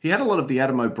had a lot of the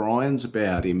Adam O'Briens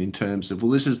about him in terms of,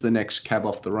 well, this is the next cab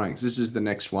off the ranks. This is the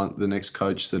next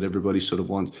coach that everybody sort of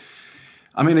wants.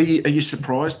 I mean, are you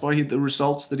surprised by the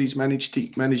results that he's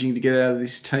managing to get out of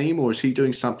this team, or is he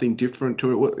doing something different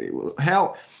to it?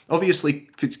 How obviously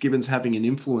Fitzgibbon's having an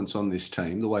influence on this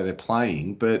team, the way they're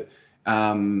playing, but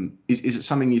is it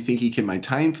something you think he can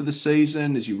maintain for the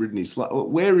season? Has he ridden his?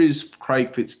 Where is Craig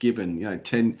Fitzgibbon?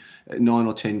 9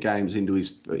 or 10 games in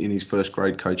his first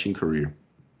grade coaching career.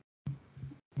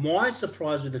 My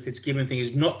surprise with the Fitzgibbon thing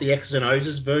is not the X's and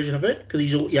O's version of it, because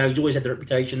he's always had the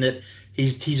reputation that he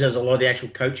does a lot of the actual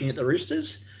coaching at the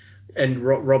Roosters, and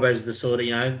Robbo's the sort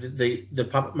of the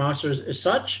puppet master as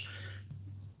such.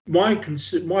 My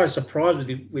surprise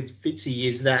with Fitzy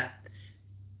is that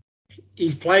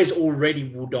his players already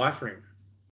will die for him.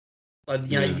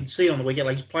 You can see on the weekend,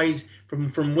 he plays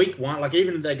from week one.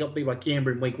 Even if they got beat by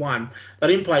Canberra in week 1, they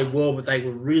didn't play well, but they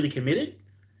were really committed.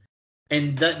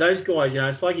 And those guys,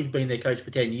 it's like he's been their coach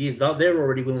for 10 years. They're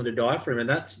already willing to die for him, and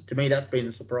that's been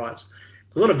a surprise.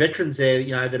 There's a lot of veterans there,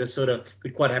 that are sort of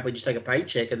could quite happily just take a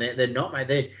paycheck, and they're not,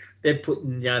 mate. They're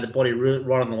putting the body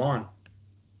right on the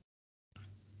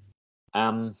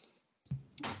line.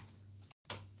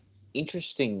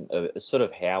 Interesting, sort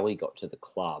of how he got to the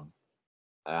club.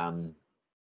 I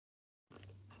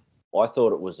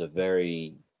thought it was a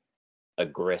very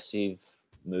aggressive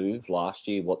move last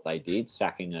year, what they did,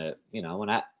 sacking an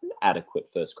adequate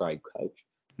first grade coach.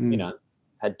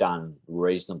 Had done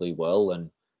reasonably well, and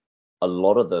a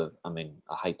lot of I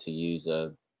hate to use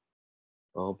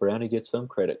Brownie gets some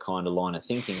credit kind of line of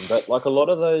thinking, but a lot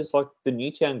of those, the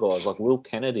Newtown guys, like Will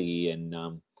Kennedy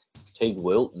and Teague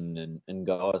Wilton and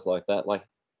guys like that,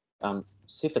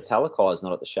 Sifa Talakai is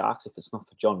not at the Sharks if it's not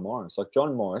for John Morris.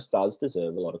 John Morris does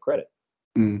deserve a lot of credit,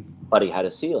 but he had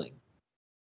a ceiling.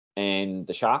 And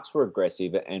the Sharks were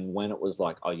aggressive, and when it was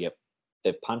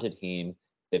they've punted him,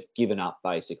 they've given up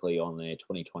basically on their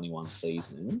 2021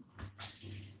 season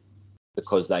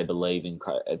because they believe in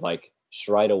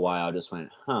straight away. I just went,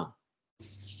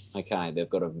 okay, they've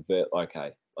got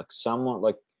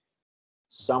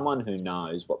someone who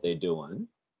knows what they're doing.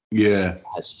 Yeah,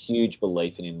 has huge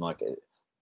belief in him.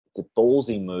 It's a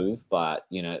ballsy move, but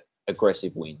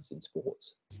aggressive wins in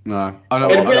sports. No, when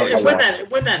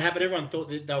that happened, everyone thought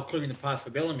that they were clearing the path for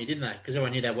Bellamy, didn't they? Because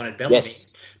everyone knew they wanted Bellamy.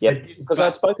 Yes, because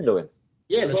I'd spoken to him.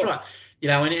 Yeah, that's right.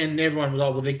 And everyone was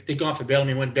like, well, they're going for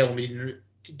Bellamy when Bellamy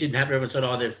didn't happen. Everyone said,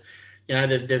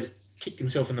 they've kicked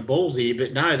himself in the balls here,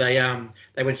 but no,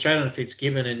 they went straight on to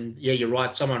Fitzgibbon, and yeah, you're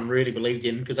right. Someone really believed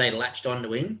in him because they latched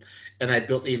onto him, and they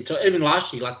built the entire. Even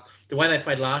last year, like the way they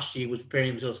played last year was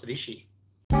preparing themselves for this year.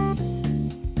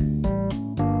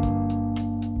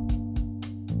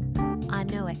 I'm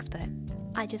no expert.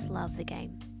 I just love the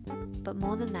game. But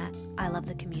more than that, I love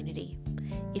the community.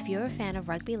 If you're a fan of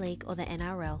rugby league or the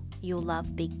NRL, you'll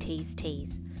love Big T's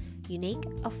Tees. Unique,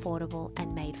 affordable,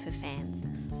 and made for fans.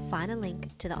 Find a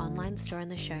link to the online store in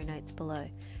the show notes below.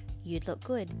 You'd look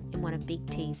good in one of Big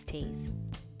T's tees.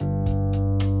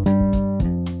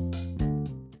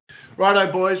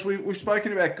 Righto, boys, we've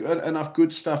spoken about enough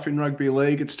good stuff in rugby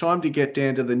league. It's time to get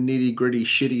down to the nitty-gritty,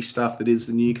 shitty stuff that is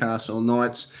the Newcastle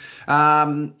Knights.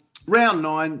 Round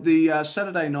 9, the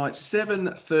Saturday night,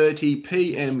 7:30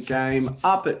 p.m. game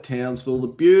up at Townsville, the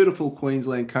beautiful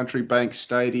Queensland Country Bank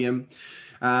Stadium.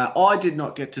 I did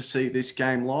not get to see this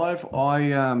game live.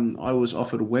 I was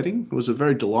off at a wedding. It was a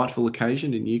very delightful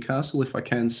occasion in Newcastle, if I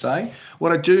can say.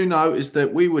 What I do know is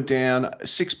that we were down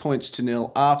 6 points to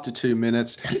nil after 2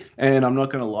 minutes, and I'm not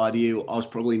going to lie to you, I was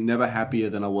probably never happier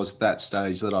than I was at that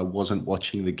stage that I wasn't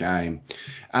watching the game.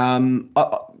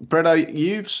 Bretto,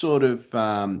 you've sort of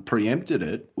preempted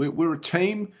it. We're a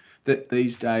team that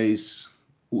these days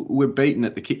we're beaten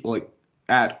at the kick, like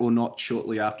at or not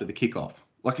shortly after the kickoff.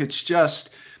 Like it's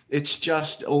just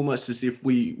almost as if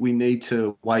we need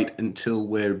to wait until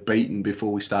we're beaten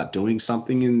before we start doing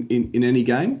something in any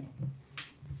game.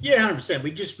 Yeah, 100%.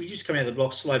 We just come out of the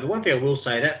blocks slow. But one thing I will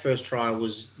say, that first try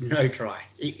was no try.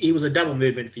 It was a double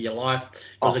movement for your life.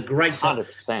 It was a great tackle.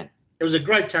 100%. It was a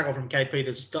great tackle from KP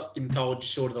that stopped him cold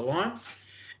just short of the line.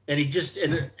 And he just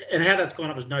and how that's gone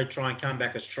up as no try and come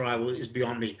back as try is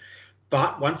beyond me.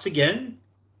 But once again,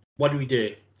 what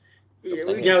do?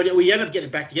 We ended up getting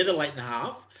back together late in the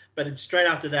half, but straight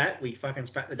after that, we fucking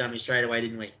spat the dummy straight away,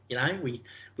 didn't we? You know,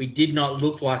 we did not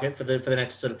look like it for the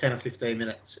next sort of 10 or 15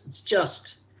 minutes. It's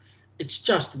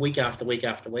just week after week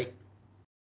after week.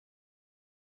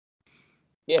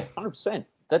 Yeah, 100%.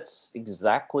 That's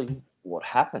exactly what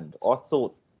happened. I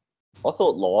thought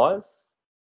live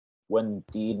when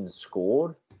Dearden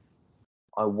scored,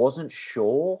 I wasn't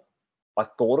sure. I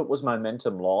thought it was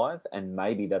momentum live, and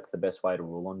maybe that's the best way to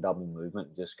rule on double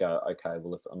movement. Just go, okay,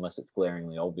 well, unless it's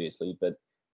glaringly obviously. But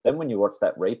then when you watch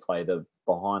that replay, the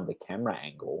behind the camera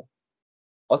angle,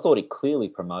 I thought he clearly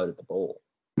promoted the ball.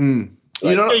 Mm.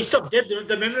 Like, he stopped dead.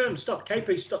 The momentum stopped.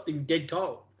 KP stopped him dead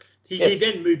cold. He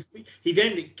then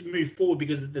moved forward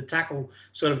because the tackle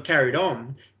sort of carried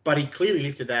on, but he clearly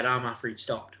lifted that arm after he'd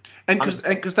stopped. And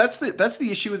because that's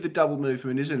the issue with the double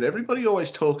movement, isn't it? Everybody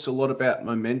always talks a lot about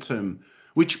momentum,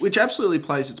 which absolutely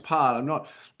plays its part.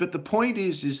 But the point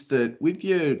is that with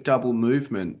your double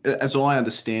movement, as I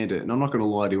understand it, and I'm not going to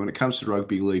lie to you, when it comes to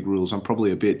rugby league rules, I'm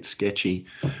probably a bit sketchy.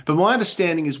 But my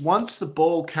understanding is once the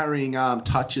ball carrying arm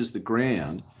touches the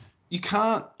ground, you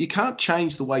can't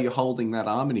change the way you're holding that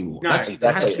arm anymore. No, It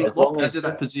has to be locked into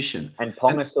that position. And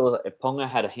if Ponga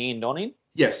had a hand on him,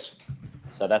 yes.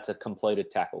 So that's a completed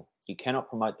tackle. You cannot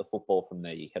promote the football from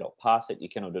there. You cannot pass it. You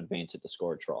cannot advance it to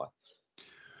score a try.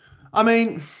 I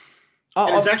mean,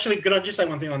 it's actually. Could I just say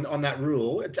one thing on that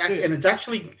rule? It's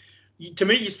actually, to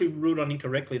me, it used to be ruled on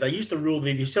incorrectly. They used to rule that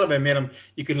if you still have momentum,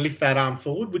 you can lift that arm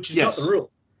forward, which is not the rule.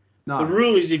 No. The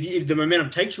rule is if the momentum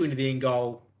takes you into the end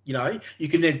goal, you know, you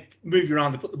can then move your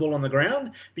arm to put the ball on the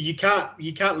ground, but you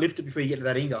can't lift it before you get to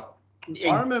that end goal.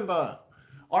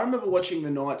 I remember watching the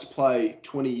Knights play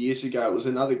 20 years ago. It was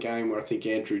another game where I think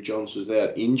Andrew Johns was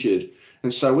out injured.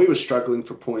 And so we were struggling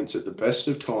for points at the best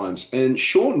of times. And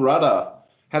Sean Rudder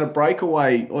had a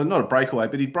breakaway, or not a breakaway,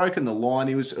 but he'd broken the line.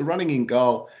 He was running in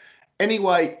goal.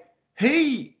 Anyway,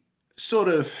 he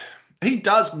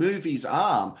does move his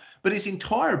arm, but his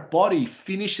entire body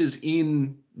finishes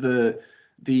in the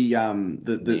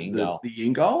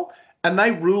end goal. And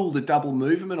they ruled a double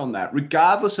movement on that,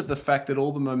 regardless of the fact that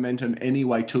all the momentum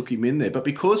anyway took him in there. But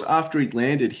because after he'd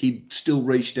landed, he'd still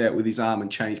reached out with his arm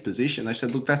and changed position, they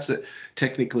said, look, that's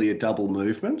technically a double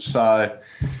movement. So,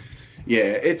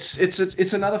 yeah,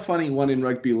 it's another funny one in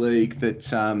rugby league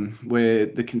that where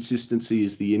the consistency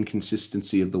is the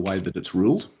inconsistency of the way that it's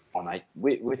ruled. Oh, mate,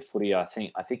 with footy, I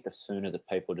think the sooner that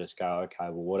people just go,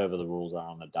 okay, well, whatever the rules are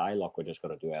on the day, like we're just got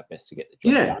to do our best to get the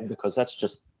job done, because that's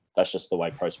just the way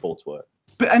pro sports work.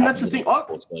 And that's the thing.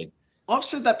 I've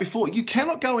said that before. You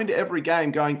cannot go into every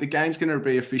game going, the game's going to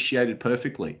be officiated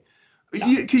perfectly.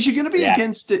 Because you're going to be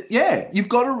against it. Yeah, you've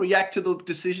got to react to the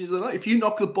decisions. If you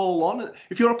knock the ball on,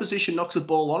 if your opposition knocks the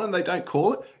ball on and they don't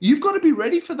call it, you've got to be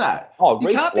ready for that. Oh,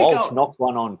 Reece Walsh knocked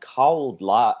one on cold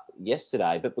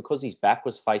yesterday, but because his back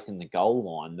was facing the goal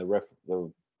line, the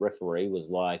referee was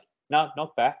like, no,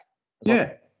 knock back.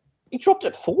 Yeah. He dropped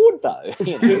it forward though.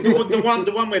 You know?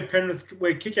 the one where Penrith,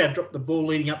 where Kickout dropped the ball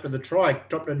leading up to the try,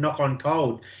 dropped a knock on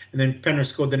cold, and then Penrith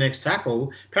scored the next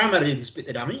tackle. Parramatta didn't spit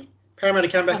the dummy. Parramatta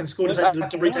came back and scored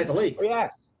to retake the lead. Yeah,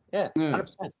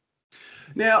 100%.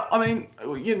 Now, I mean,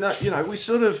 you know, we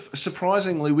sort of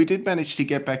surprisingly we did manage to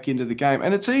get back into the game,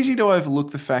 and it's easy to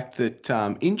overlook the fact that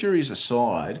injuries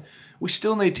aside, we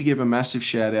still need to give a massive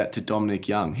shout out to Dominic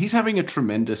Young. He's having a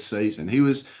tremendous season.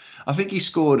 I think he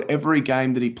scored every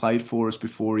game that he played for us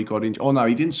before he got injured. Oh no,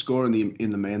 he didn't score in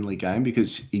the Manly game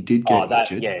because he did get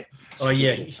injured. Yeah. Oh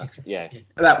yeah. Yeah.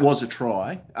 That was a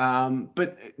try.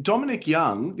 But Dominic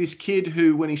Young, this kid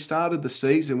who, when he started the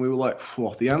season, we were like,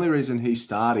 the only reason he's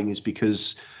starting is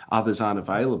because others aren't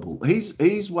available.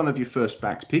 He's one of your first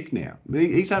backs pick now.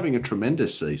 He's having a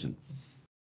tremendous season.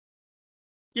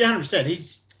 Yeah, 100%.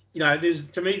 He's, you know, there's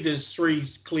three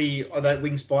clear on that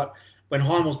wing spot. When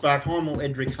Heimel's back, Heimel,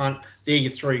 Edric, Hunt, they're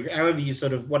your three. However you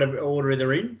sort of, whatever order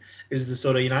they're in, is the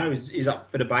sort of, you know, is up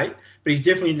for debate. But he's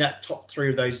definitely in that top three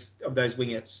of those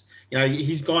wingers. You know,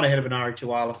 he's gone ahead of an Ari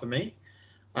Tuala for me.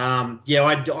 I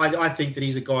think that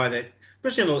he's a guy that,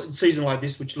 especially in a season like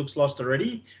this, which looks lost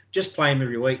already, just play him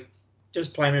every week.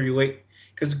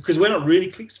 Because when it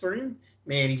really clicks for him,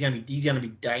 man, he's gonna be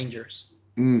dangerous.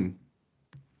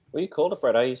 Well, you called it,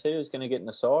 Brad. You said he was going to get in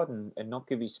the side and not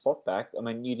give his spot back. I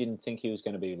mean, you didn't think he was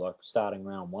going to be like starting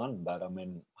round one, but I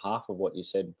mean, half of what you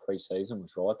said pre-season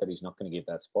was right, that he's not going to give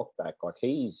that spot back. Like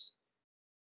he's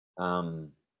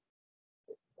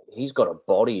got a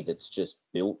body that's just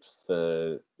built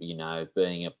for, you know,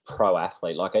 being a pro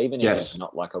athlete. Like even if he's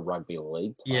not like a rugby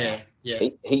league player,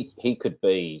 he could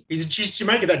be. He's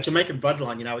Jamaican, that Jamaican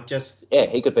bloodline, you know. It just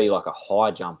he could be like a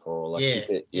high jumper or like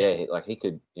he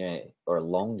could or a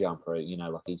long jumper. You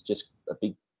know, like he's just a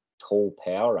big, tall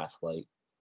power athlete.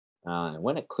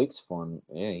 When it clicks for him,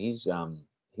 he's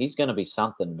going to be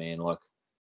something, man. Like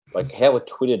how a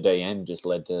Twitter DM just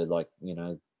led to, like, you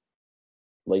know,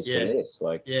 leads to this,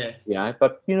 like, you know,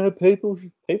 but you know, people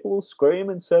will scream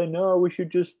and say, no, we should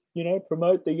just, you know,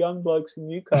 promote the young blokes in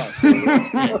Newcastle.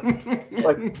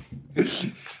 Like,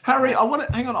 Harry, I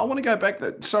want to go back.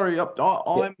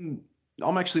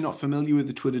 I'm actually not familiar with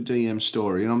the Twitter DM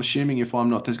story, and I'm assuming if I'm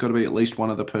not, there's got to be at least one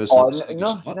other person.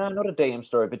 No, not a DM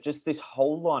story, but just this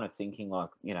whole line of thinking, like,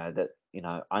 you know, that, you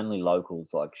know, only locals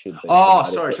like should be.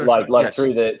 Sorry. Yes.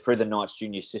 through the Knights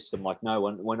junior system, like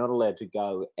we're not allowed to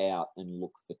go out and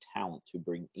look for talent to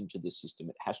bring into the system.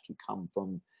 It has to come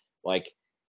from, like,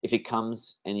 if it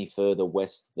comes any further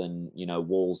west than, you know,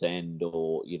 Walls End,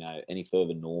 or, you know, any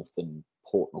further north than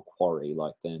Port Macquarie,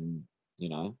 like, then, you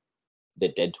know,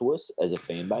 they're dead to us as a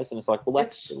fan base. And it's like, well,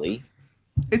 that's silly.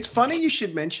 It's funny you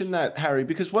should mention that, Harry,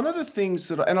 because one of the things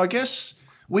that, and I guess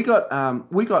we got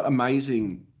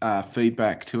amazing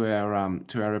feedback to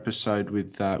our episode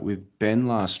with Ben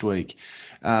last week.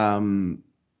 One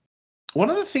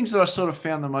of the things that I sort of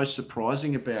found the most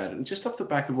surprising about it, and just off the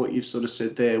back of what you've sort of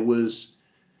said there, was,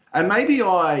 and maybe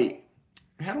how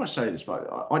do I say this?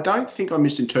 I don't think I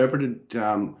misinterpreted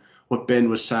what Ben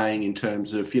was saying in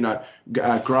terms of, you know,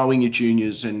 growing your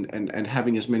juniors and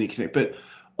having as many connect. But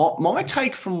my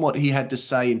take from what he had to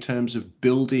say in terms of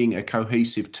building a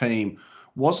cohesive team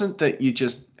wasn't that you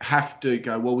just have to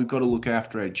go, well, we've got to look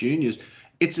after our juniors.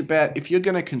 It's about, if you're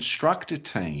going to construct a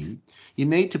team, you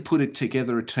need to put it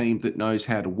together, a team that knows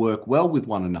how to work well with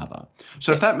one another.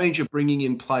 So if that means you're bringing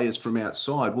in players from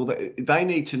outside, well, they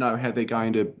need to know how they're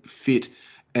going to fit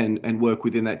and work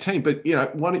within that team. But, you know,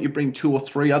 why don't you bring 2 or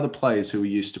 3 other players who are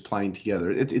used to playing together?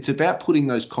 It's about putting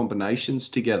those combinations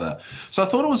together. So I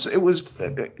thought it was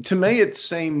to me, it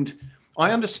seemed,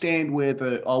 I understand where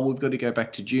we've got to go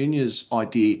back to juniors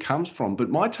idea comes from. But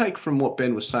my take from what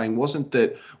Ben was saying wasn't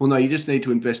that, well, no, you just need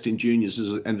to invest in juniors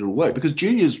and it'll work, because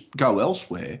juniors go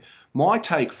elsewhere. My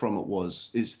take from it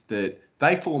is that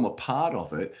they form a part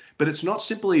of it, but it's not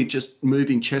simply just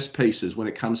moving chess pieces when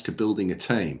it comes to building a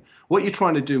team. What you're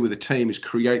trying to do with a team is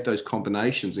create those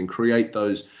combinations and create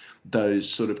those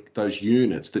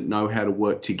units that know how to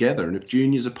work together. And if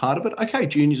juniors are part of it, okay,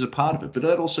 juniors are part of it, but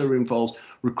that also involves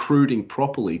recruiting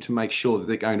properly to make sure that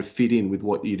they're going to fit in with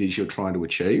what it is you're trying to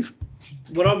achieve.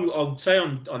 What I'll say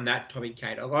on that topic,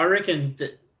 Kate, I reckon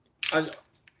that,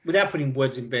 without putting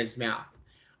words in Ben's mouth,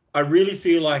 I really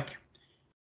feel like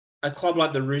a club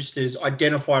like the Roosters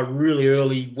identify really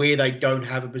early where they don't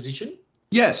have a position.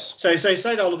 Yes. So say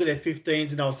they'll look at their 15s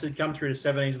and they'll come through to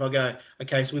 17s and they'll go,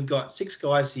 okay, so we've got 6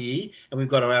 guys here and we've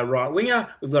got our right winger,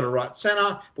 we've got a right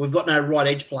centre, but we've got no right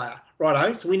edge player.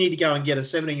 Righto, so we need to go and get a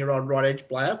 17-year-old right edge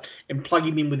player and plug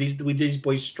him in with these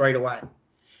boys straight away.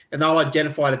 and they'll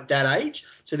identify it at that age.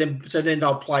 So then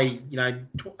they'll play,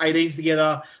 18s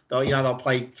together. They'll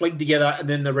play fleet together, and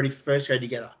then they're ready for first grade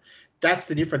together. That's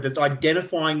the difference. It's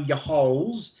identifying your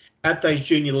holes at those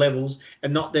junior levels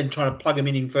and not then trying to plug them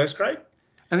in first grade.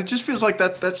 And it just feels like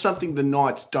that's something the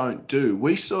Knights don't do.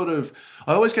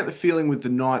 I always get the feeling with the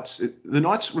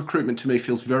Knights recruitment to me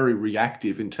feels very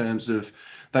reactive in terms of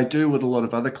they do what a lot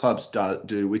of other clubs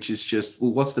do, which is just,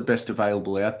 well, what's the best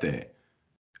available out there?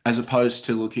 As opposed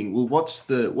to looking, well, what's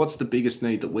the biggest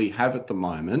need that we have at the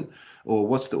moment, or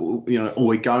what's or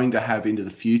we're going to have into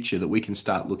the future that we can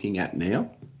start looking at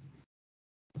now?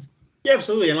 Yeah,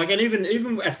 absolutely. And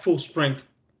even at full strength,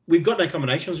 we've got no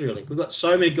combinations really. We've got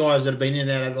so many guys that have been in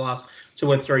and out over the last 2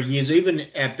 or 3 years. Even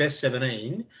our best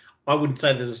 17, I wouldn't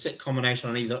say there's a set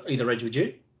combination on either edge, would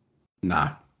you?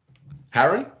 No.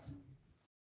 Harry?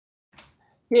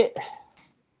 Yeah.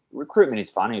 Recruitment is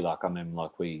funny.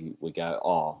 We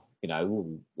go,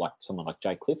 like someone like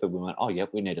Jay Clifford, we went, oh, yep,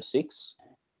 we need a 6.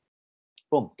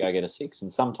 Boom, go get a 6.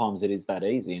 And sometimes it is that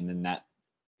easy. And then that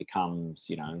becomes,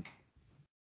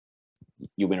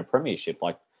 you win a premiership.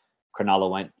 Like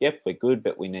Cronulla went, yep, we're good,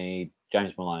 but we need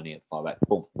James Maloney at 5'8".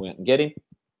 Boom, we went and get him.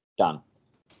 Done.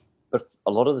 But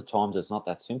a lot of the times it's not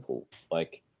that simple.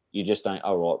 Like you just don't,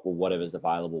 oh, right, well, whatever's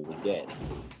available we get.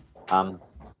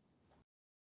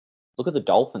 Look at the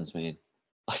Dolphins, man.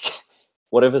 Like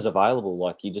whatever's available,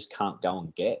 like you just can't go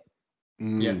and get.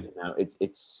 Yeah.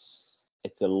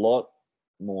 It's a lot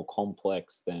more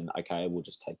complex than, okay, we'll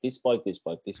just take this bloke.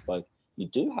 You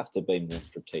do have to be more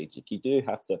strategic. You do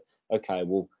have to, okay,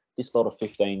 well, this lot of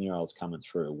 15-year-olds coming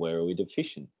through, where are we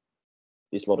deficient?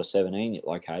 This lot of 17,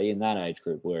 okay, in that age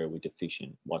group, where are we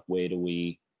deficient? Like, where do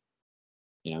we,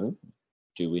 do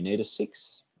we need a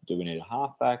 6? Do we need a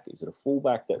halfback? Is it a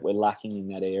fullback that we're lacking in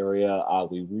that area? Are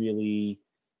we really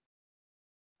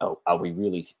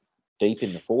deep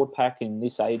in the forward pack in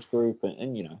this age group?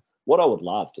 And what I would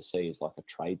love to see is like a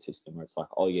trade system where it's like,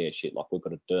 oh yeah, shit, like we've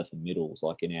got a dearth of middles,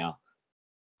 like in our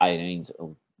 18s,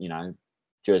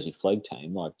 Jersey Flag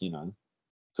team, like,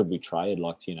 could we trade,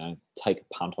 like, take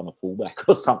a punt on a fullback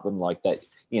or something like that,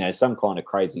 some kind of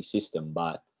crazy system.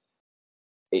 But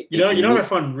what I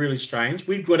find really strange?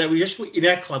 In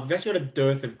our club, we've actually got a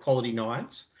dearth of quality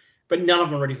Knights, but none of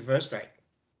them are ready for first grade.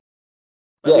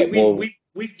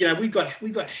 We've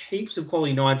got heaps of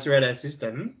quality Knights throughout our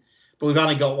system, but we've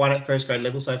only got one at first grade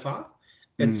level so far.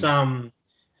 It's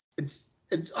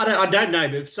I don't know,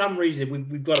 but for some reason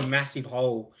we've got a massive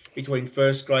hole between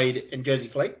first grade and Jersey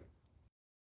Fleet.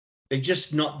 There's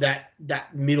just not that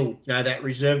middle, that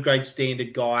reserve grade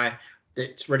standard guy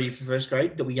that's ready for first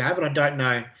grade that we have. And I don't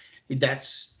know if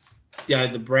that's,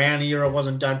 the Brown era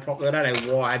wasn't done properly. I don't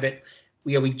know why, but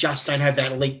we just don't have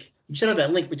that link. We just don't have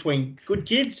that link between good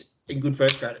kids and good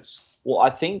first graders. Well, I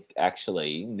think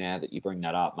actually, now that you bring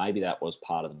that up, maybe that was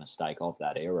part of the mistake of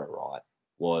that era, right?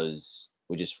 Was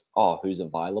we just, who's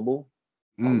available?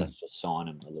 Let's just sign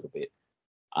him a little bit.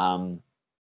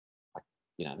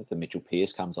 If the Mitchell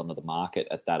Pearce comes onto the market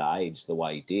at that age the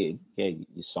way he did, yeah,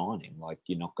 you sign him. Like,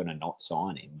 you're not going to not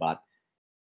sign him. But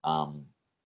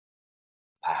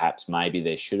perhaps maybe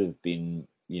there should have been,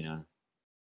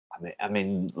 I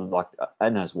mean, like,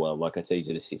 and as well, like, it's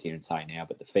easy to sit here and say now,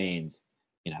 but the fans,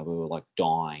 we were like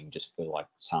dying just for like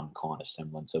some kind of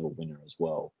semblance of a winner as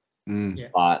well. Yeah.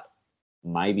 But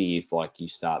maybe if like you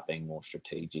start being more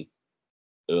strategic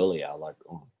earlier, like,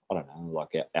 I don't know,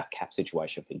 like our cap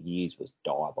situation for years was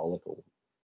diabolical.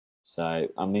 So,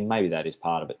 I mean, maybe that is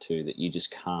part of it too, that you just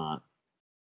can't,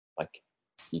 like,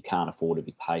 you can't afford to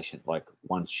be patient. Like,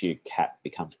 once your cap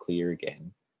becomes clear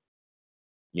again,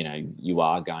 you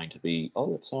are going to be,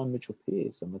 let's sign Mitchell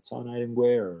Pearce and let's sign Aidan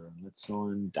Guerra and let's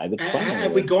sign David Clement.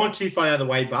 Have we gone too far the other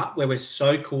way, but where we're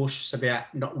so cautious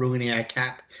about not ruining our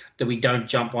cap that we don't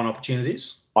jump on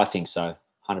opportunities? I think so,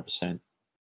 100%.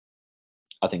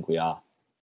 I think we are.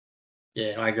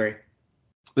 Yeah, I agree.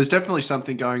 There's definitely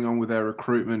something going on with our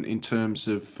recruitment in terms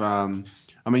of,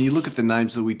 you look at the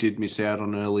names that we did miss out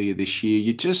on earlier this year.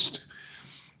 You just,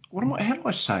 how do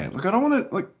I say it? Like, I don't want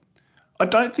to, like, I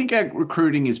don't think our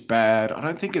recruiting is bad. I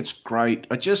don't think it's great.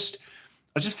 I just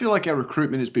feel like our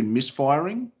recruitment has been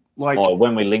misfiring. Like,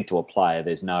 when we link to a player,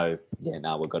 there's no,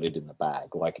 we got it in the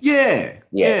bag. Like, yeah.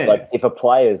 Like, if a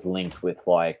player's linked with,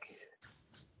 like,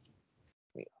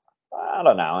 I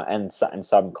don't know, and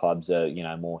some clubs are,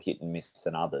 more hit and miss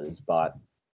than others. But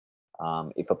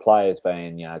if a player's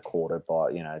been, courted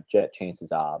by,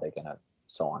 chances are they're going to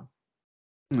sign,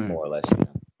 more or less.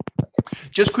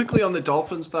 Just quickly on the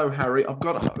Dolphins, though, Harry,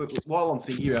 while I'm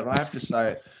thinking about it, I have to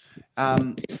say it.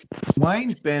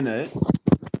 Wayne Bennett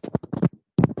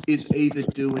is either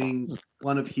doing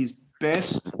one of his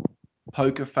best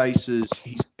poker faces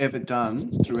he's ever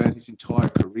done throughout his entire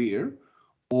career,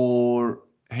 or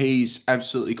he's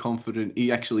absolutely confident.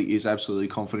 He actually is absolutely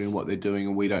confident in what they're doing,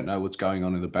 and we don't know what's going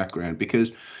on in the background.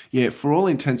 Because, yeah, for all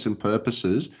intents and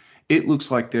purposes, it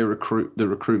looks like the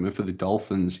recruitment for the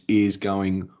Dolphins is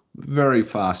going very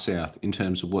far south in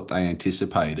terms of what they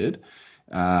anticipated.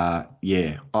 I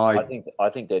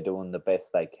think they're doing the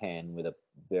best they can with a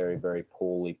very, very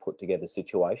poorly put together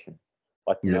situation.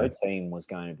 Like no team was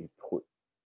going to be put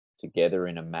together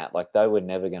in a mat. Like they were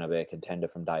never going to be a contender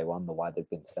from day one. The way they've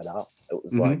been set up, it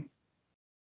was like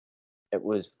it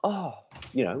was.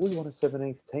 We want a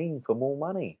 17th team for more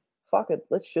money. Fuck it,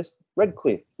 let's just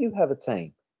Redcliffe. You have a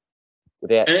team.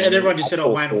 Without and everyone just said,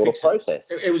 Wayne will fix process.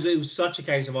 It. It was such a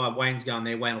case of, Wayne's going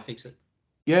there, Wayne will fix it.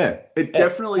 Yeah, it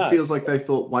definitely feels like they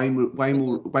thought Wayne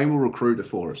will recruit it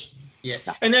for us. Yeah,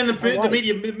 and then the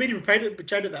media portrayed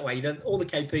it that way. All the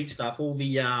KP stuff, all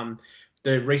the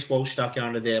Reece Walsh stuff going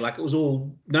under there, like it was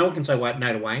all. No one can say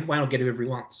no to Wayne. Wayne will get whoever he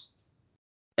wants.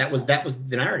 That was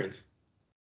the narrative.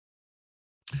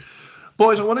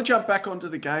 Boys, I want to jump back onto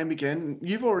the game again.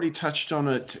 You've already touched on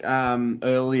it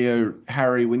earlier,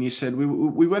 Harry, when you said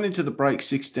we went into the break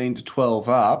 16-12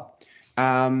 up.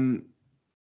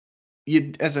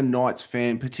 You, as a Knights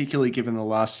fan, particularly given the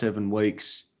last 7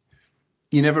 weeks,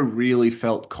 you never really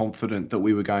felt confident that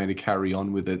we were going to carry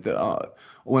on with it.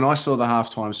 When I saw the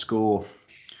halftime score,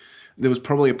 there was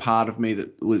probably a part of me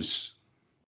that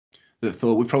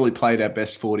thought we've probably played our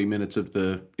best 40 minutes of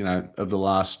the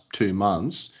last 2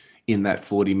 months. In that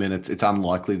 40 minutes, it's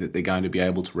unlikely that they're going to be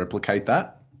able to replicate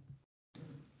that.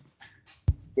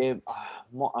 Yeah,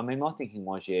 my thinking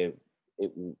was,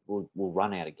 we'll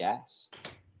run out of gas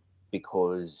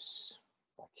because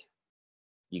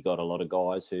you got a lot of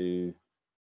guys who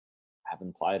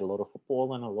haven't played a lot of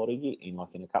football in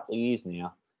a couple of years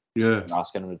now. Yeah, you're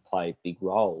asking them to play big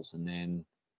roles, and then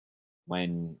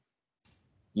when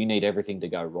you need everything to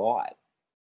go right,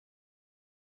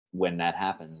 when that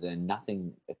happens, then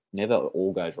it never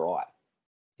all goes right.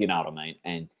 You know what I mean?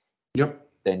 And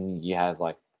then you have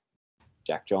like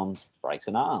Jack Johns breaks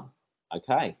an arm.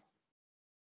 Okay,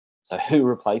 so who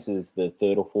replaces the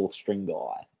 3rd or 4th string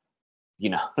guy?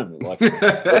 You know what I mean? Like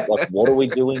what are we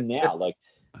doing now? Like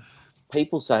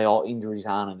people say, injuries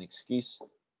aren't an excuse.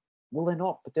 Well, they're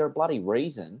not, but they're a bloody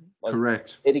reason. Like,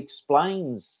 correct. It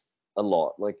explains a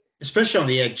lot. Like especially on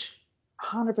the edge.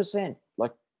 100%.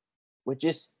 Like we're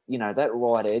just, that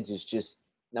right edge is just,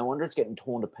 no wonder it's getting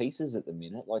torn to pieces at the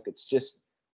minute. Like it's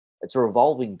a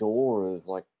revolving door of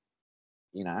like,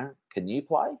 can you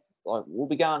play? Like we'll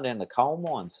be going down the coal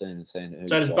mine soon and seeing.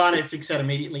 So does Barnett fix that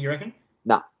immediately, you reckon?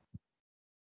 No.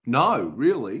 No,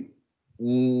 really?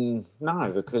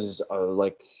 No, because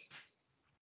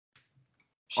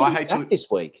I hate to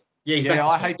this week. Yeah,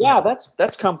 I hate. Yeah,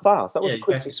 that's come fast. That was a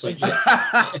quick suspension.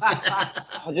 I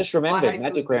just remembered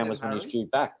Magic Round was when he's due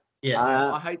back. Yeah,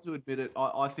 I hate to admit it.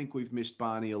 I think we've missed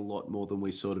Barney a lot more than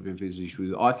we sort of envisaged.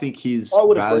 I think his I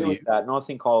would value. agree with that, and I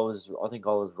think I was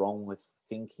wrong with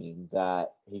thinking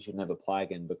that he should never play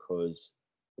again because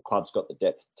the club's got the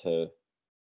depth to,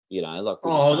 I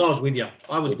was with you.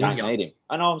 We don't need him.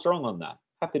 I know I was wrong on that.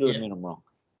 Happy to admit I'm wrong.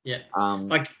 Yeah. I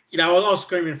was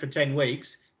screaming for 10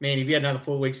 weeks. Man, if he had another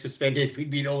 4 weeks suspended,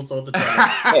 we'd be in all sorts of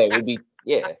trouble. Yeah, we'd be.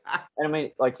 Yeah, and I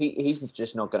mean, like he's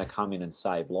just not going to come in and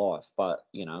save life. But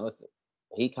if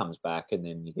he comes back and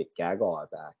then you get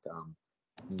Gagai back,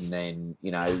 and then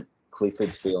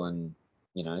Clifford's feeling,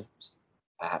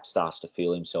 perhaps starts to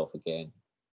feel himself again.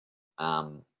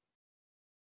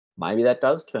 Maybe that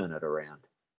does turn it around.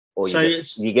 Or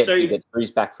you get Frizz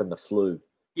back from the flu.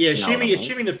 Yeah,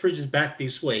 assuming the Frizz is back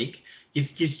this week, you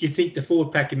think the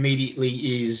forward pack immediately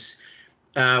is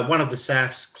one of the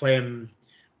Safs, Clem,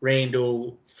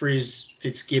 Randall, Frizz,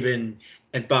 Fitzgibbon,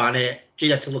 and Barnett. Gee,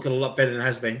 that's looking a lot better than it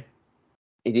has been.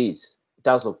 It is. It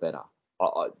does look better.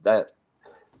 Now that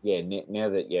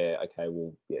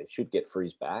it should get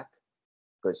Frizz back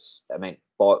because I mean,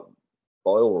 by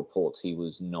all reports, he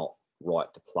was not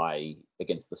right to play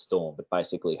against the Storm, but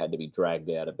basically had to be dragged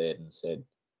out of bed and said,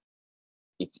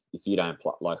 if you don't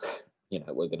play, we're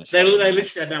going to. They literally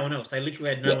had no one else. They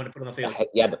literally had no one to put on the field.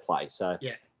 You had to play. So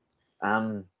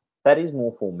that is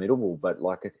more formidable, but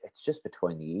it's just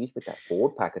between the ears with that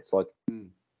forward pack. It's like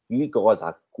you guys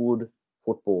are good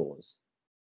footballers,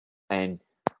 and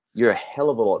you're a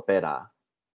hell of a lot better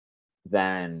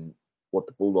than what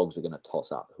the Bulldogs are going to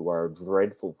toss up, who are a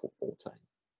dreadful football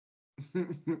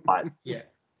team. But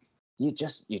you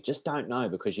just don't know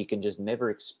because you can just never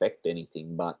expect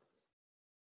anything. But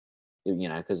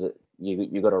because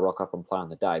you got to rock up and play on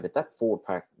the day. But that forward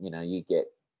pack, you get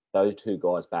those two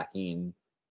guys back in.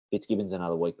 Fitzgibbon's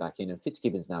another week back in, and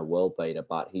Fitzgibbon's no world beater,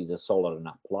 but he's a solid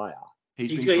enough player.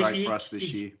 He's been great for us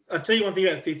this year. I'll tell you one thing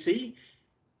about Fitzy.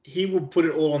 He will put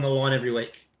it all on the line every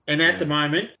week. And at the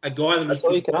moment, a guy that that's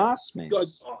all you can ask, man.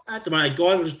 At the moment, a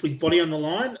guy that just puts his body on the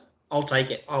line, I'll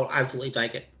take it. I'll absolutely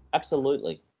take it.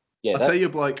 Absolutely. Yeah. I'll tell you,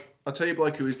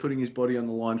 bloke who is putting his body on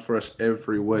the line for us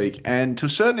every week. And to a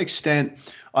certain extent,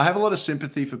 I have a lot of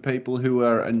sympathy for people who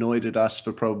are annoyed at us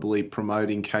for probably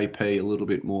promoting KP a little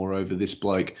bit more over this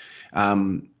bloke.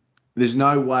 There's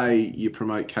no way you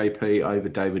promote KP over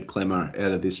David Klemmer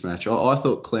out of this match. I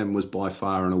thought Clem was by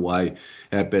far and away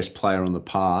our best player on the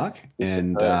park.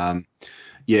 And, I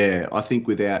think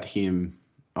without him,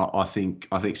 I think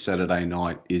Saturday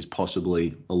night is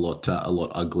possibly a lot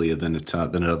uglier than it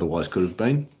otherwise could have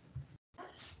been.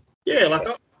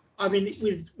 Yeah, I mean,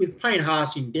 with Payne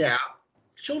Haas in doubt,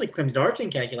 surely Clem's Origin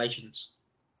calculations.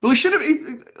 Well, he should have.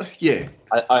 Yeah,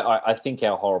 I think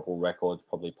our horrible records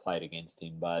probably played against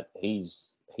him, but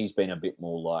he's been a bit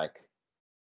more like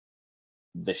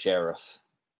the sheriff.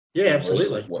 Yeah,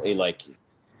 absolutely.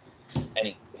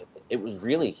 It was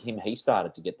really him. He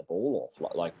started to get the ball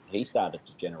off. Like he started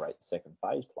to generate the second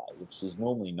phase play, which is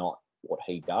normally not what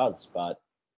he does. But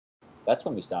that's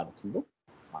when we started to look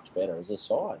much better as a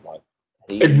side.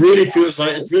 It really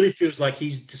feels like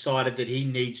he's decided that he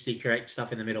needs to create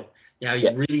stuff in the middle.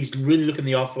 He's really looking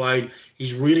the offload.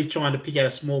 He's really trying to pick out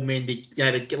a small man to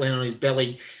get land on his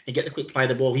belly and get the quick play of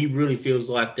the ball. He really feels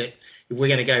like that if we're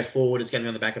going to go forward, it's going to be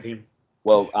on the back of him.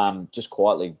 Well, just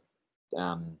quietly,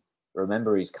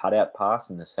 remember his cutout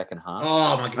pass in the second half?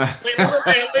 Oh my God!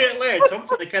 Leo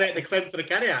Thompson, the cutout, the Clem for the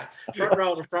cutout, front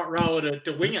row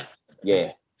to winger.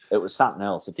 Yeah, it was something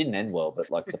else. It didn't end well, but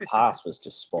the pass was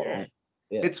just spot on.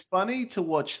 Yeah. It's funny to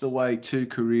watch the way two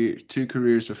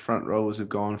careers of front rowers have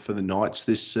gone for the Knights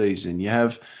this season. You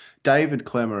have David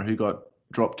Klemmer, who got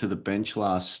dropped to the bench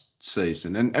last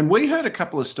season, and we heard a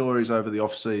couple of stories over the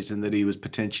off season that he was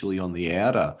potentially on the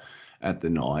outer at the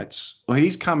Knights. Well,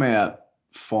 he's come out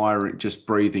firing, just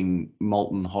breathing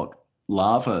molten hot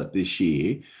lava this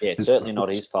year. Yeah, it's certainly not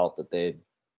his fault that they're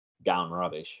going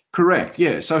rubbish. Correct.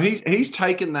 Yeah. So he's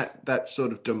taken that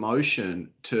sort of demotion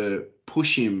to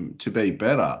push him to be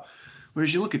better.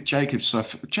 Whereas you look at Jacob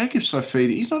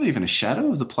Saifiti, he's not even a shadow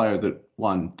of the player that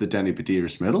won the Danny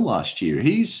Badiris medal last year.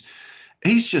 He's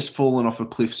just fallen off a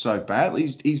cliff so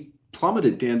badly. He's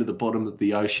plummeted down to the bottom of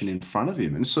the ocean in front of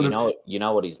him. And you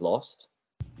know what he's lost?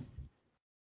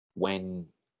 When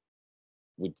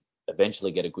we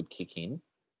eventually get a good kick in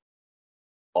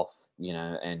off,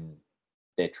 and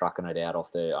they're trucking it out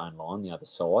off their own line, the other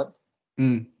side.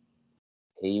 Mm.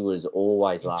 He was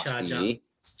always last year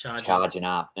charging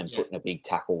up and putting a big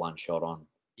tackle one shot on.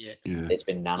 Yeah. There's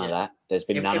been none of that. There's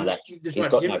been none of that. He's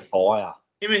got no fire.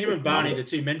 Him and Barney, the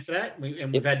two men for that.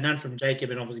 We've had none from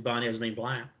Jacob, and obviously Barney hasn't been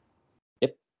playing.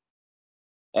 Yep.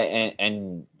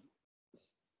 And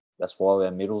that's why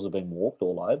our middles have been walked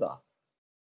all over.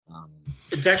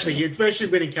 It's actually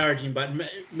been encouraging, but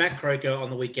Matt Croker on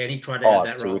the weekend, he tried to have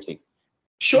that terrific role.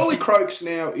 Surely Croaks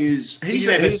now is he's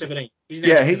an MS17.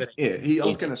 I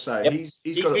was going to say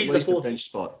he's got at least a bench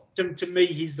spot. To me,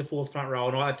 he's the fourth front row,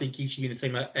 and I think he should be the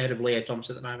team ahead of Leo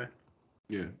Thompson at the moment.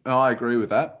 Yeah, I agree with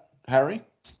that. Harry?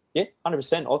 Yeah,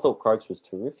 100%. I thought Croaks was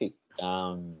terrific.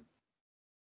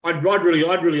 I'd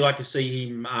really like to see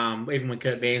him, even when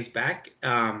Kurt Mann's back.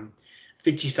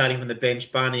 Fitzy starting from the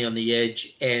bench, Barney on the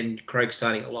edge, and Croaks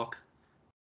starting at lock.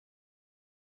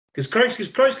 Because Croaks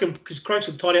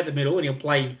will tidy out the middle and he'll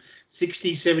play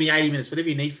 60, 70, 80 minutes, whatever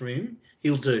you need from him,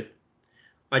 he'll do.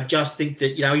 I just think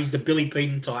that, he's the Billy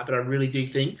Peden type, but I really do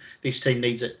think this team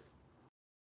needs it.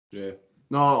 Yeah.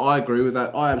 No, I agree with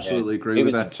that. I absolutely agree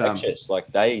with that. Infectious.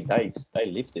 They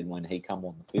lifted when he come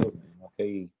on the field,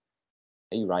 man.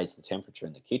 He raised the temperature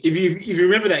in the kitchen. If you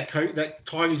remember that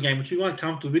Tigers game, which we weren't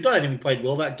comfortable with, I don't think we played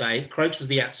well that day. Croaks was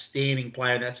the outstanding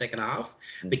player in that second half.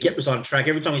 They kept us on track.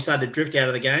 Every time we started to drift out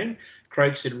of the game,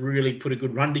 Croaks had really put a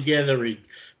good run together. He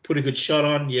put a good shot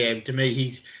on. Yeah, to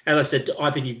me, as I said,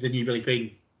 I think he's the new Billy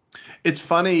Peden. It's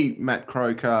funny, Matt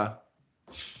Croker.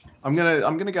 I'm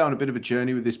gonna go on a bit of a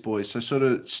journey with this, boys. So sort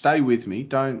of stay with me.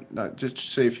 Just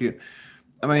see if you.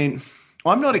 I mean,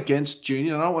 I'm not against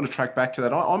juniors. I don't want to track back to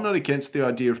that. I'm not against the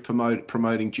idea of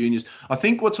promoting juniors. I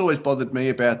think what's always bothered me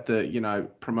about the,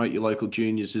 promote your local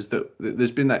juniors is that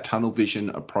there's been that tunnel vision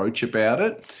approach about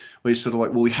it, where you're sort of like,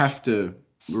 well, we have to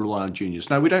rely on juniors.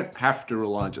 No, we don't have to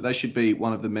rely on it. They should be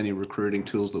one of the many recruiting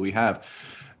tools that we have.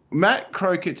 Matt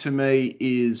Croker, to me,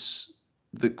 is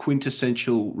the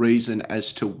quintessential reason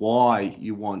as to why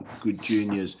you want good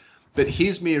juniors. But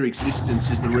his mere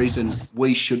existence is the reason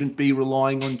we shouldn't be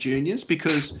relying on juniors,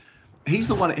 because he's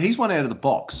one out of the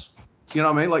box. You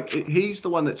know what I mean? Like, he's the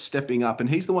one that's stepping up, and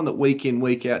he's the one that week in,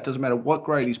 week out, doesn't matter what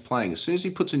grade he's playing. As soon as he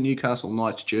puts a Newcastle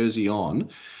Knights jersey on,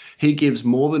 he gives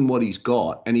more than what he's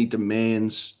got, and he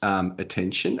demands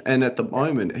attention. And at the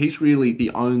moment, he's really the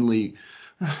only,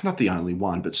 not the only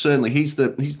one, but certainly he's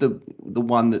the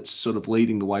one that's sort of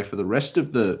leading the way for the rest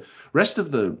of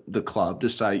the club to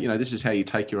say, you know, this is how you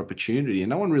take your opportunity. And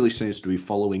no one really seems to be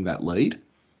following that lead.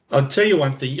 I'll tell you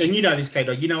one thing, and you know this,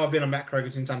 Kato. You know I've been on Matt Croker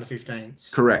since under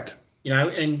 15s. Correct. You know,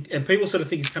 and people sort of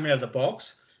think he's coming out of the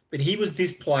box, but he was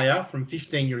this player from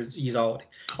 15 years old.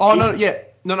 Oh, no, yeah.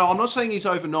 No, I'm not saying he's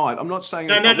overnight. I'm not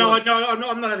saying... I'm not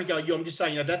having a go at you. I'm just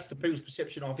saying, you know, that's the people's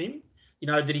perception of him, you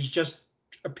know, that he's just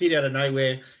appeared out of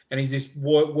nowhere and he's this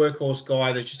workhorse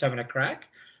guy that's just having a crack.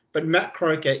 But Matt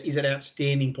Croker is an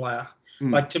outstanding player.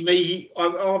 Like, to me,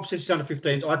 I've said he's under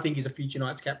 15s, I think he's a future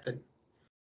Knights captain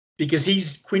because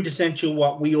he's quintessential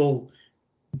what we all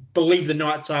believe the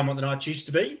Knights are and what the Knights used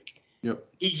to be. Yep.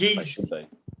 He's,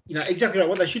 you know, exactly right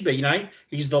what they should be. You know,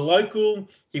 he's the local.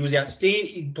 He was outstanding.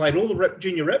 He played all the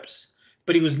junior reps,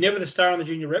 but he was never the star on the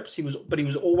junior reps. He was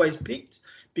always picked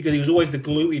because he was always the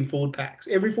glue in forward packs.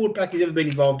 Every forward pack he's ever been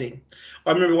involved in.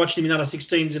 I remember watching him in under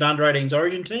 16s and under 18s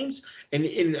Origin teams, and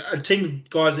in a team of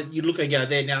guys that you look at, go,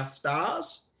 they're now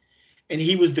stars, and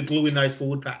he was the glue in those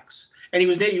forward packs. And he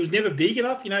was never big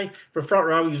enough, you know, for a front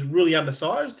row. He was really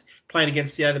undersized, playing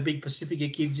against the big Pacifica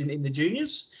kids in the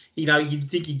juniors. You know, you'd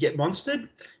think he'd get monstered,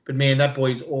 but man, that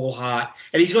boy's all heart.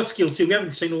 And he's got skill too. We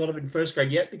haven't seen a lot of it in first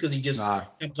grade yet because he just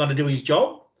comes on to do his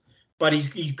job. But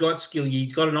he's got skill.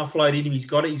 He's got an offload in him. He's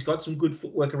got some good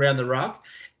footwork around the ruck,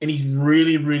 and he's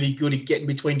really, really good at getting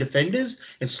between defenders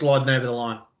and sliding over the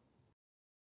line.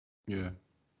 Yeah,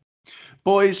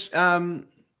 boys.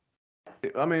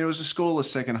 I mean, it was a scoreless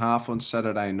second half on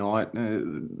Saturday night.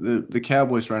 The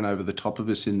Cowboys ran over the top of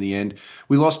us in the end.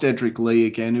 We lost Edric Lee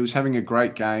again, who was having a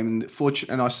great game.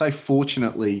 And I say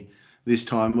fortunately this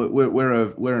time, we're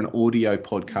an audio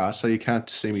podcast, so you can't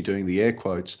see me doing the air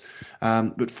quotes.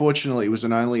 But fortunately, it was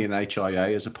only an HIA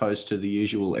as opposed to the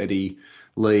usual Eddie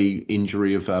Lee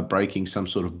injury of breaking some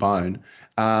sort of bone.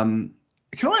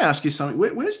 Can I ask you something?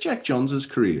 Where's Jack Johns'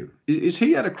 career? Is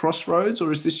he at a crossroads,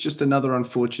 or is this just another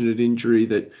unfortunate injury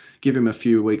that give him a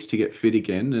few weeks to get fit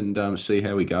again and see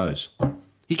how he goes?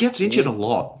 He gets injured a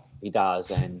lot. He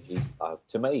does, and he's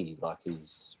to me, like and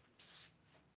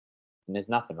there's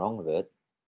nothing wrong with it.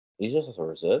 He's just a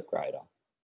reserve grader.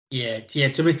 Yeah.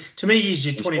 To me, he's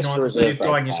your 29th or 30th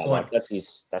guy in your squad. That's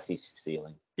his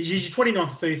ceiling. He's your 29th or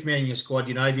 30th man in your squad.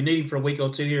 You know, if you need him for a week or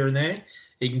two here and there,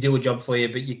 he can do a job for you,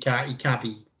 but you can't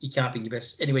be your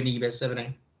best anywhere near your best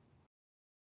 17.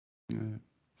 Yeah.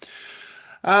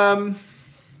 I mean,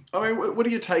 what are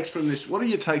your takes from this? What are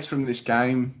your takes from this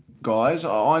game, guys?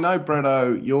 I know,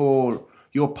 Bretto,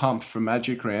 you're pumped for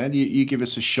Magic Round. You give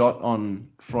us a shot on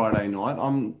Friday night.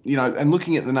 And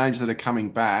looking at the names that are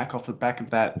coming back off the back of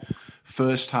that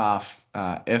first half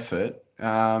effort.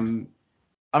 I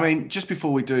mean, just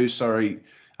before we do,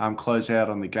 close out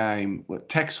on the game.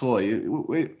 Tex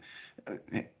Hoy,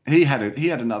 he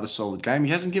had another solid game. He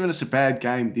hasn't given us a bad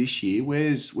game this year.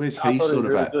 Where's he sort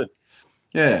of at? Good.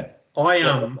 Yeah. I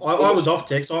was off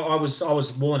Tex. I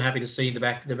was more than happy to see the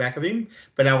back of him,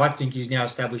 but now I think he's now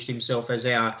established himself as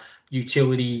our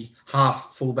utility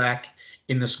half fullback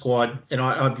in the squad, and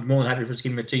I'd be more than happy for us to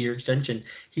give him a 2-year extension.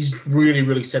 He's really,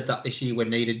 really stepped up this year when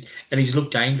needed, and he's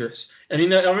looked dangerous. And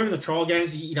I remember the trial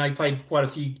games. He played quite a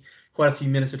few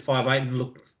minutes at 5'8" and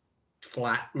looked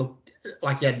flat, looked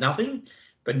like he had nothing.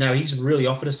 But no, he's really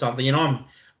offered us something, and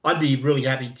I'd be really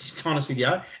happy, to be honest with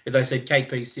you, if they said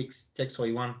KP 6, Tex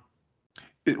Hoy 1.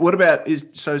 What about is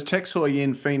Tex Hoy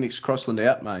in, Phoenix, Crossland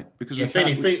out, mate? Because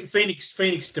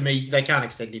Phoenix to me, they can't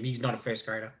extend him. He's not a first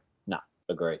grader. No,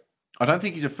 agree. I don't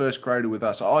think he's a first grader with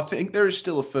us. I think there is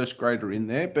still a first grader in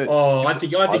there, but I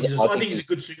think he's a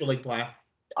good Super League player.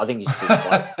 I think he's too slow.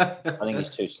 I think he's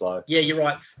too slow. Yeah, you're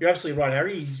right. You're absolutely right,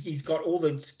 Harry. He's got all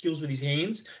the skills with his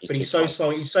hands, but he's so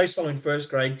slow. He's so slow in first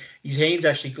grade. His hands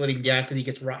actually let him down because he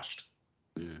gets rushed.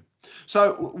 Yeah.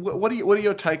 So, what are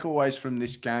your takeaways from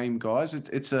this game, guys?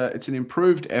 It's an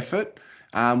improved effort.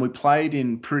 We played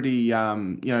in pretty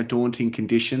daunting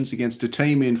conditions against a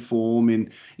team in form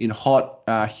in hot,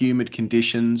 humid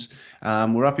conditions.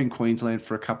 We're up in Queensland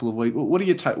for a couple of weeks. What are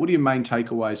your main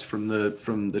takeaways from the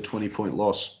 20-point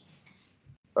loss?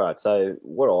 All right. So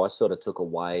what I sort of took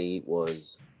away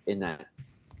was in that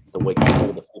the week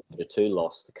before the 50-2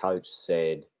 loss, the coach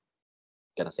said,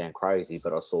 "Going to sound crazy,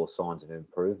 but I saw signs of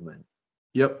improvement."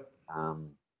 Yep.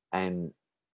 And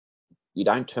you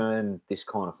don't turn this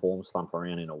kind of form slump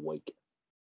around in a week.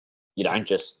 You don't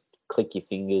just click your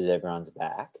fingers, everyone's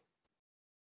back.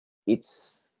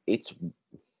 it's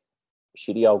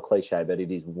shitty old cliche, but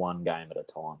it is one game at a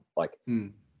time. Like,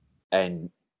 and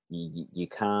you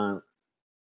can't.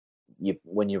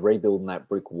 When you're rebuilding that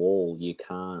brick wall, you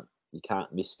can't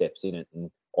miss steps in it.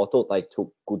 And I thought they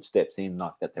took good steps in,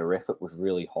 like that. Their effort was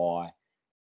really high.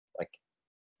 Like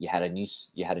you had a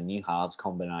new halves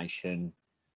combination,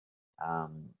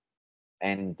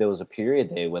 and there was a period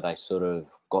there where they sort of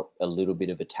got a little bit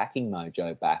of attacking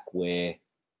mojo back, where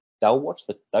they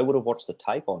would have watched the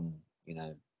tape on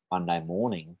Monday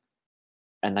morning,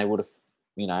 and they would have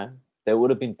there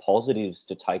would have been positives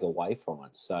to take away from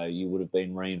it. So you would have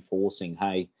been reinforcing,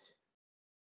 hey,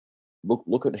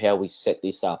 look at how we set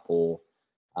this up, or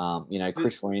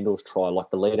Chris Randall's try,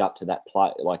 like the lead up to that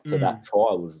play, like to that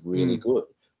try was really good.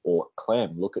 Or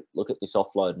Clem, look at this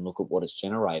offload and look at what it's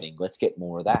generating. Let's get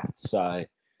more of that. So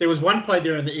there was one play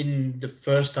there in the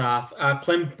first half.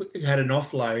 Clem had an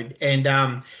offload, and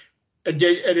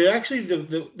it actually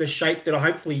the shape that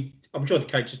I'm sure the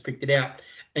coach has picked it out.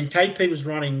 And KP was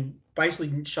running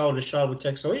basically shoulder to shoulder with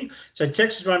Tex Hoy. So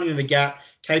Tex was running in the gap.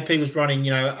 KP was running,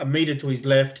 a metre to his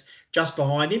left, just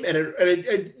behind him, and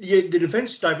the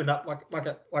defence just opened up like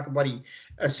a bloody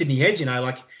Sydney Hedge,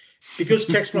 because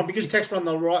Tex run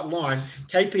the right line.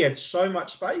 KP had so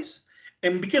much space,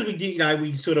 and because we did,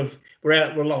 we sort of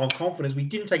we're low on confidence, we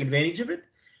didn't take advantage of it.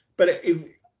 But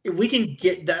if we can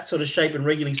get that sort of shape and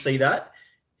regularly see that,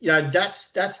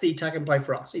 that's the attack and play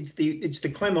for us. It's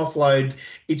the Clem offload.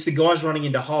 It's the guys running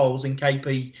into holes and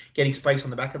KP getting space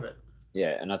on the back of it.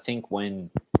 Yeah, and I think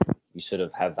when you sort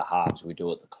of have the halves we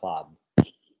do at the club,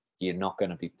 you're not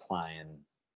going to be playing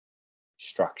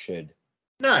structured.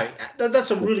 No,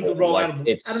 that's a really good role. Adam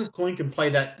Clune can play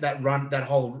that run, that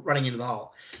hole running into the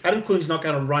hole. Adam Clune's not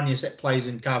going to run your set plays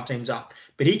and carve teams up,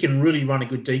 but he can really run a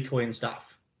good decoy and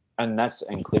stuff. And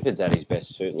Clifford's at his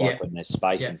best suit, when there's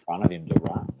space in front of him to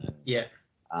run.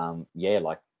 And,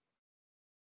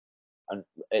 and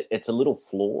it's a little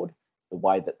flawed the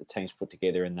way that the team's put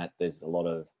together, in that there's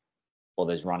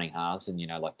there's running halves, and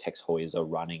like Tex Hoy is a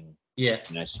running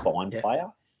spine player.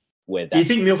 Where do you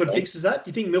think Milford fixes that? Do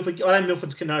you think Milford? I know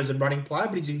Milford's Cano's a running player,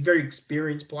 but he's a very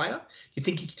experienced player. You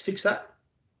think he could fix that?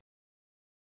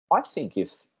 I think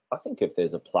if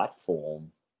there's a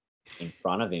platform in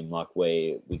front of him, like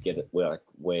where we get it, where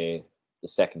the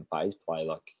second phase play,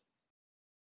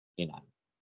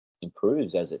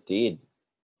 improves as it did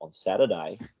on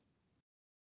Saturday,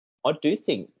 I do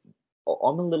think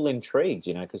I'm a little intrigued,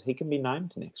 because he can be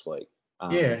named next week.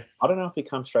 I don't know if he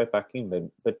comes straight back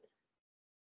in, but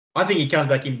I think he comes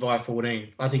back in via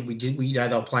 14. I think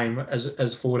they'll play him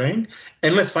as 14.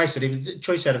 And let's face it, if it's a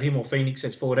choice out of him or Phoenix,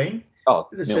 it's 14. Oh,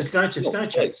 it's no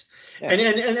choice. Yeah.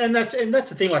 And that's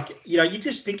the thing. You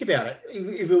just think about it.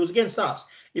 If it was against us,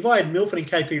 if I had Milford and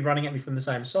KP running at me from the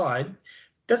same side,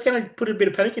 that's going to put a bit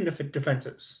of panic into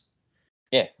defences.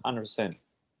 Yeah, 100%.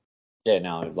 Yeah,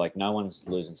 no, no one's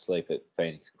losing sleep at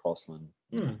Phoenix Crossland.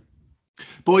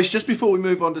 Boys, just before we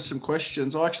move on to some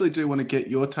questions, I actually do want to get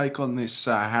your take on this,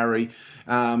 Harry.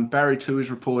 Barry 2 is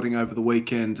reporting over the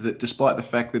weekend that despite the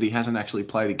fact that he hasn't actually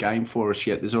played a game for us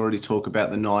yet, there's already talk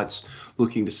about the Knights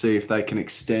looking to see if they can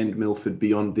extend Milford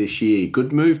beyond this year.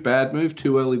 Good move, bad move,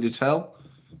 too early to tell?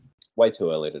 Way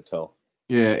too early to tell.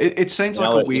 Yeah, it seems like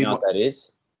a weird... You know what that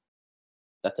is?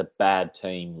 That's a bad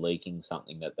team leaking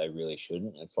something that they really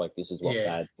shouldn't. It's like, this is what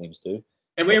bad teams do.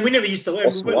 And we never used to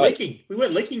learn. We weren't leaking. We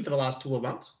weren't leaking for the last 12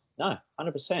 months. No,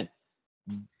 100%.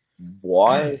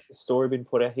 Why has the story been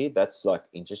put out here? That's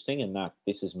interesting. And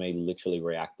this is me literally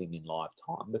reacting in live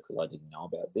time because I didn't know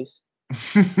about this.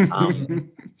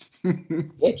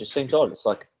 It just seems odd. It's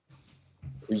like,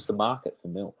 who's the market for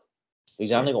Milf?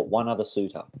 He's only got one other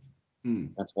suitor.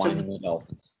 That's Wayne and the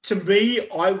Dolphins. To me,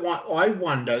 I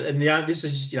wonder, and this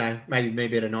is maybe me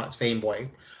being a Knights fanboy.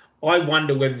 I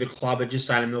wonder whether the club are just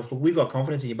saying to Milford, we've got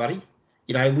confidence in you, buddy.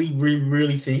 We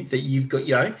really think that you've got,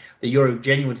 that you're a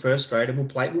genuine first grader,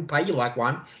 and we'll pay you like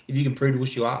one if you can prove to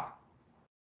us you are.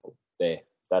 There,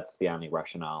 that's the only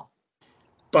rationale.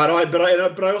 But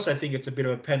I also think it's a bit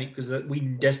of a panic because we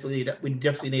definitely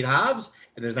need halves,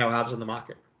 and there's no halves on the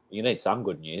market. You need some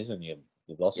good news when you've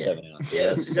lost 7 in. Yeah,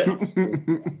 that's exactly.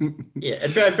 Yeah,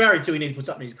 and Barry too. He needs to put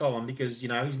something in his column because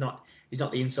he's not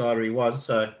the insider he was.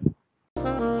 So.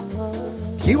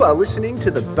 You are listening to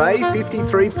the Bay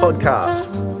 53 podcast.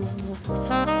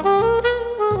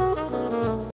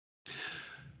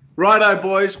 Righto,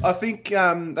 boys. I think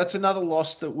that's another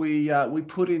loss that we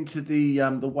put into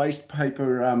the waste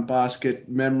paper basket.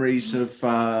 Memories of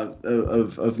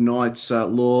Knights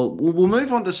law. We'll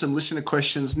move on to some listener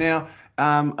questions now.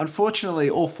 Unfortunately,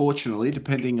 or fortunately,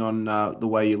 depending on the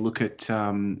way you look at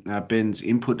Ben's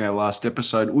input in our last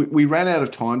episode, we ran out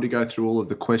of time to go through all of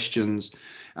the questions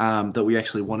that we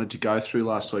actually wanted to go through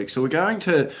last week. So we're going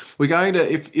to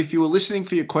if you were listening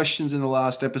for your questions in the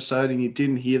last episode and you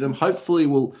didn't hear them, hopefully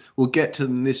we'll get to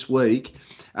them this week.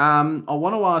 I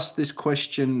want to ask this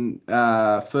question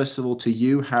first of all to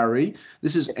you, Harry.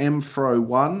 This is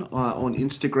mfro1 on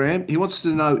Instagram. He wants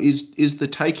to know, is the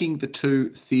taking the two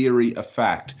theory a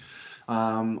fact?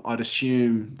 I'd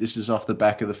assume this is off the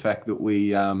back of the fact that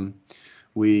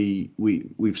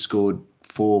we've scored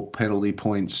 4 penalty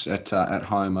points at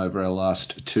home over our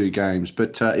last 2 games.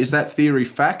 But is that theory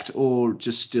fact or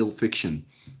just still fiction?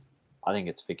 I think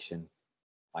it's fiction.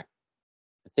 Like,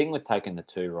 the thing with taking the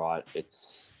 2, right,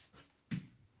 it's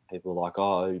people are like,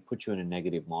 oh, he put you in a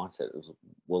negative mindset.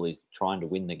 Well, he's trying to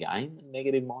win the game, a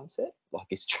negative mindset? Like,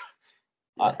 he's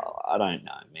I don't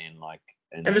know, man. Like,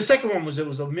 and the second one was it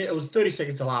was 30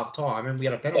 seconds till half time and we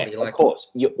had a penalty. Yeah, of course.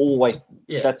 You always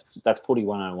that's footy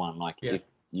 101. Like, if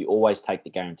you always take the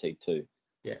guaranteed 2.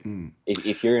 Yeah.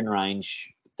 If you're in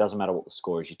range, it doesn't matter what the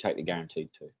score is, you take the guaranteed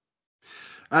 2.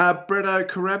 Bretto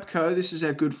Karabko, this is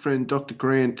our good friend Dr.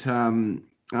 Grant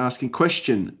asking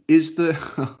question. Is the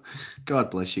God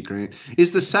bless you, Grant.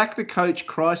 Is the sack the coach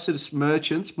crisis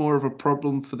merchants more of a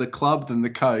problem for the club than the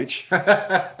coach?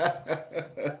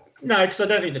 No, because I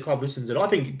don't think the club listens to it. I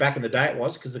think back in the day it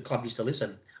was because the club used to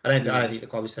listen. I don't think the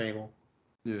club listens anymore.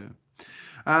 Yeah.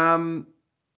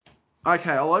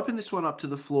 Okay, I'll open this one up to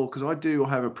the floor because I do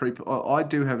have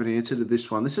an answer to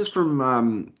this one. This is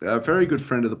from a very good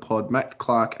friend of the pod, Matt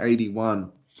Clark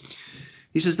 81.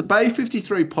 He says the Bay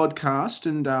 53 podcast,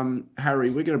 and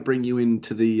Harry, we're going to bring you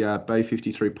into the Bay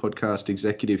 53 podcast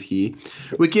executive here.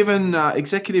 We're given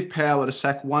executive power to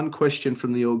sack one question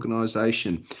from the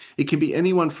organisation. It can be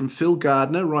anyone from Phil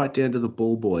Gardner right down to the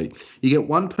ball boy. You get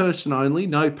one person only,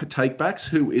 no takebacks.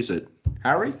 Who is it,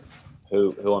 Harry?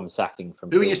 Who I'm sacking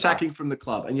from? Who are you sacking from the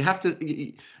club? And you have to.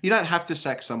 You don't have to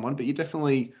sack someone, but you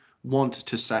definitely want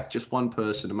to sack just one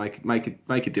person to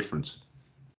make a difference.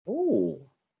 Ooh,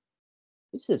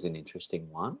 this is an interesting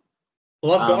one.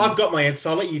 Well, I've got my answer.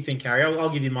 I'll let you think, Harry. I'll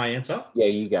give you my answer. Yeah,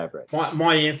 you go, Brett.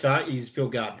 My answer is Phil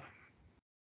Gardner,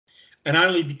 and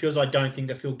only because I don't think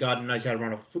that Phil Gardner knows how to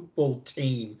run a football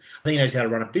team. I think he knows how to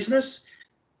run a business,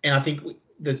 and I think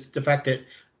the fact that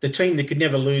the team that could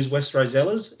never lose, West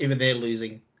Rosellas, even they're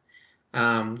losing. They're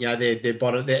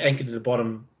anchored to the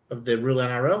bottom of the real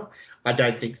NRL. I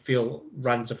don't think Phil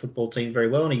runs a football team very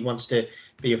well, and he wants to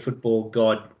be a football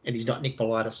god, and he's not Nick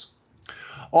Politis.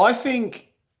 I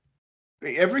think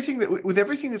everything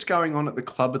that's going on at the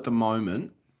club at the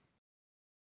moment,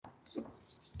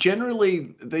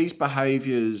 generally these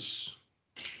behaviours,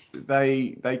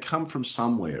 they come from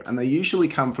somewhere, and they usually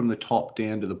come from the top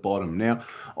down to the bottom. Now,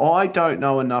 I don't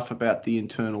know enough about the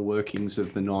internal workings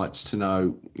of the Knights to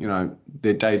know,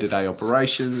 their day-to-day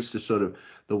operations, the sort of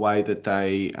the way that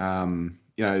they,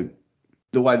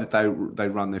 the way that they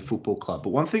run their football club.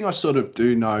 But one thing I sort of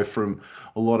do know from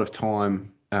a lot of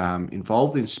time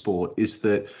involved in sport is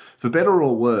that, for better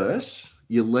or worse,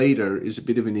 your leader is a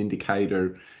bit of an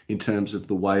indicator in terms of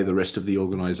the way the rest of the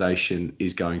organisation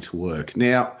is going to work.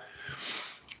 Now,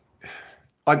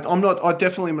 I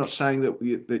definitely am not saying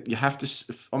that you have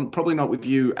to. I'm probably not with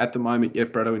you at the moment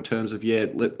yet, Bretto, in terms of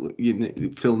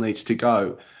Phil needs to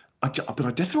go. But I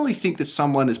definitely think that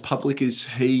someone as public as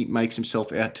he makes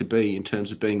himself out to be in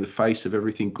terms of being the face of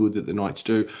everything good that the Knights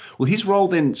do, well, his role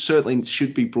then certainly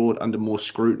should be brought under more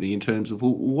scrutiny in terms of,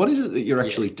 well, what is it that you're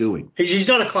actually doing? He's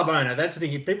not a club owner. That's the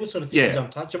thing. If people sort of think he's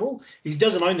untouchable, he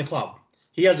doesn't own the club.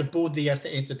 He has a board that he has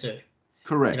to answer to.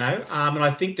 Correct. And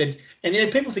I think that, and then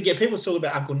people forget, people talk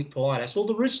about Uncle Nick Politis. Well,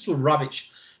 the Roosters were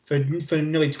rubbish for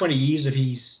nearly 20 years of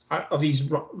his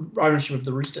ownership of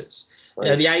the Roosters.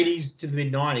 Right. The 80s to the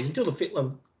mid-90s, until the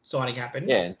Fittler signing happened.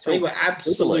 Yeah, they were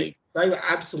absolute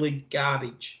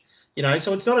garbage.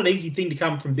 So it's not an easy thing to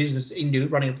come from business into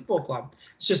running a football club.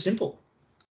 It's just simple.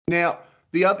 Now,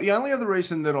 the only other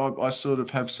reason that I sort of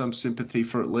have some sympathy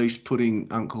for at least putting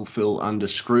Uncle Phil under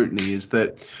scrutiny is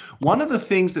that one of the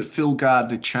things that Phil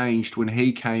Gardner changed when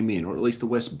he came in, or at least the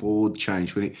West Board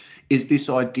changed is this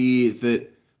idea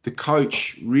that the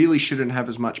coach really shouldn't have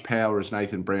as much power as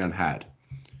Nathan Brown had.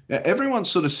 Now, everyone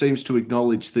sort of seems to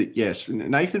acknowledge that, yes,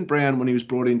 Nathan Brown, when he was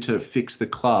brought in to fix the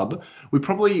club, we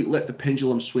probably let the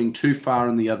pendulum swing too far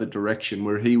in the other direction,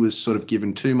 where he was sort of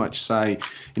given too much say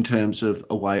in terms of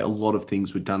a way a lot of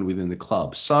things were done within the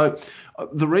club. So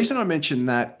the reason I mention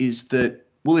that is that,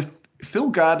 well, if Phil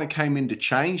Gardner came in to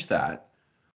change that,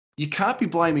 you can't be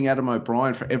blaming Adam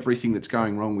O'Brien for everything that's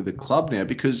going wrong with the club now,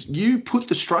 because you put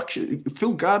the structure.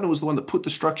 Phil Gardner was the one that put the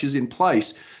structures in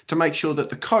place to make sure that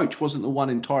the coach wasn't the one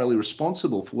entirely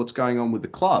responsible for what's going on with the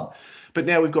club. But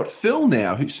now we've got Phil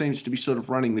now, who seems to be sort of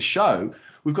running the show.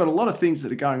 We've got a lot of things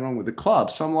that are going wrong with the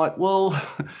club. So I'm like, well,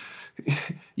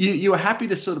 you were happy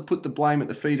to sort of put the blame at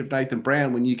the feet of Nathan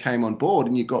Brown when you came on board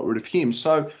and you got rid of him.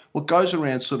 So what goes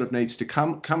around sort of needs to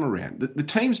come around. The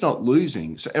team's not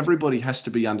losing, so everybody has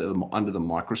to be under the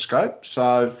microscope.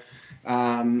 So,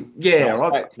 Can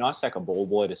I sack a ball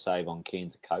boy to save on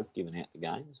cans of Coke giving out the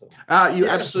games? You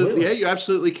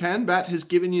absolutely can. Bat has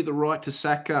given you the right to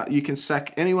sack. You can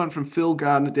sack anyone from Phil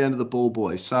Gardner down to the ball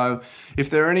boy. So if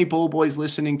there are any ball boys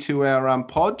listening to our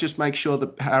pod, just make sure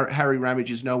that Harry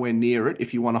Ramage is nowhere near it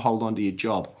if you want to hold on to your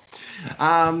job.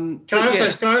 Can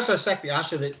I also sack the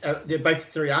usher that they're both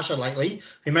three usher lately,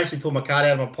 who makes me pull my card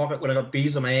out of my pocket when I've got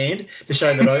beers in my hand to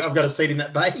show that I've got a seat in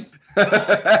that bay.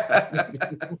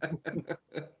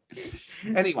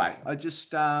 Anyway, I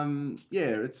just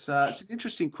it's an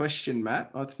interesting question,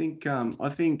 Matt. I think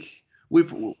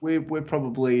we're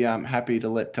probably happy to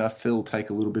let Phil take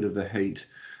a little bit of the heat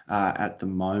at the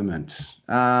moment.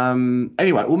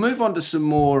 Anyway, we'll move on to some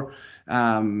more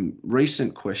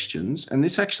recent questions, and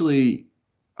this actually,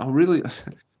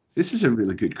 this is a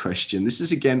really good question. This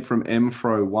is again from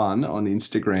mfro1 on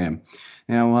Instagram.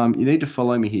 Now, you need to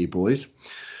follow me here, boys.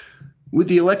 With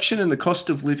the election and the cost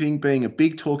of living being a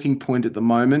big talking point at the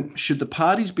moment, should the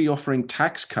parties be offering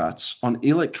tax cuts on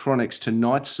electronics to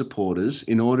Knights supporters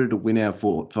in order to win our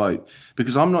vote?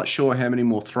 Because I'm not sure how many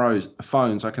more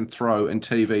phones I can throw and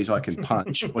TVs I can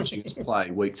punch watching us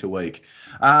play week to week.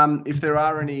 If there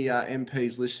are any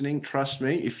MPs listening, trust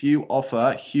me, if you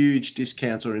offer huge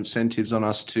discounts or incentives on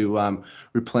us to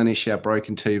replenish our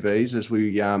broken TVs as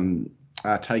we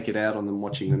take it out on them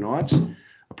watching the Knights,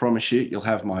 I promise you, you'll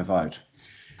have my vote.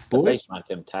 At least make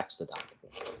them tax deductible.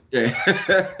 Yeah.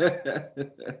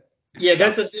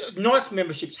 Knights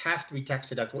memberships have to be tax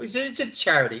deductible. It's a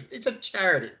charity. It's a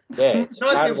charity. Yeah, it's a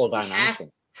charitable donation.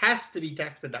 Has to be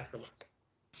tax deductible.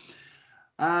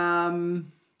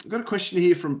 I've got a question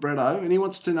here from Bretto, and he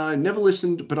wants to know, never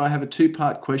listened, but I have a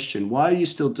two-part question. Why are you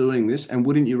still doing this, and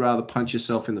wouldn't you rather punch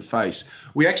yourself in the face?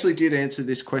 We actually did answer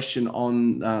this question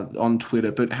on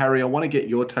Twitter, but Harry, I want to get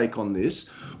your take on this.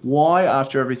 Why,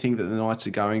 after everything that the Knights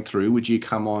are going through, would you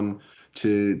come on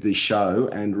to the show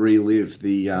and relive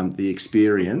the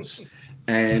experience?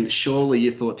 And surely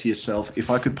you thought to yourself,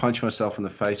 if I could punch myself in the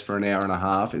face for an hour and a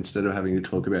half instead of having to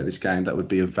talk about this game, that would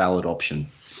be a valid option.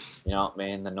 You know what,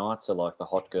 man? The Knights are like the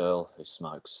hot girl who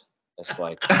smokes. That's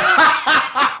like...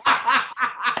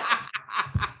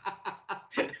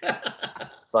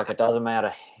 It's like it doesn't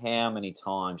matter how many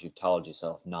times you've told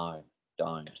yourself, no,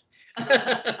 don't.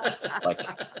 Like,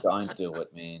 don't do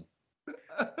it, man.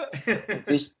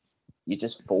 You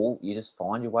just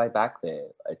find your way back there.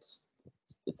 It's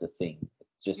a thing.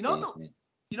 It just is, man.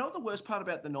 You know what the worst part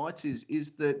about the Knights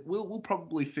is that we'll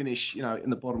probably finish, in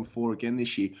the bottom four again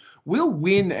this year. We'll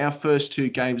win our first two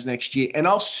games next year, and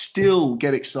I'll still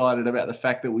get excited about the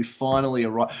fact that we finally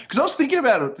arrived. Because I was thinking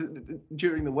about it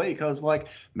during the week. I was like,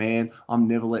 man, I'm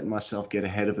never letting myself get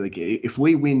ahead of the game. If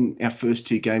we win our first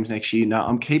two games next year, no,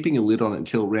 I'm keeping a lid on it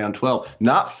until round 12.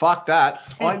 Nah, fuck that.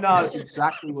 I know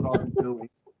exactly what I'm doing.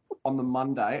 On the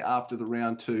Monday after the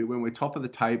round two, when we're top of the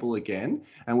table again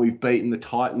and we've beaten the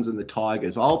Titans and the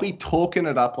Tigers, I'll be talking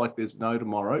it up like there's no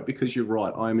tomorrow, because you're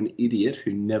right. I'm an idiot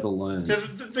who never learns. So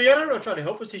the NRL tried to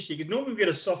help us this year, because normally we get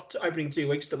a soft opening 2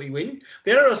 weeks that we win.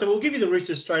 The NRL said, we'll give you the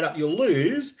Roosters straight up. You'll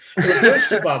lose. It'll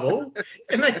burst your bubble.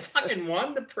 And they fucking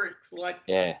won, the pricks.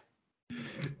 Yeah.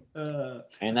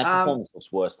 And that performance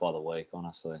was worse by the week,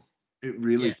 honestly. It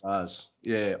really does,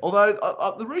 yeah. Although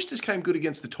the Roosters came good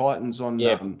against the Titans on.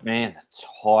 Yeah, man, the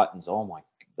Titans. Oh my,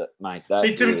 mate.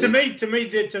 See, to me,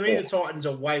 the Titans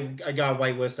are going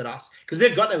way worse than us, because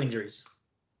they've got no injuries.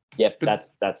 Yep,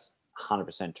 that's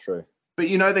 100% true. But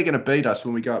they're going to beat us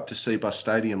when we go up to Seabus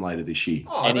Stadium later this year.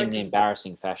 And in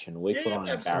embarrassing fashion. We put on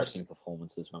embarrassing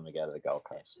performances when we go to the Gold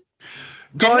Coast.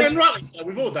 Guys, and rightly so.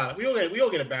 We've all done it. We all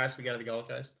get embarrassed when we go to the Gold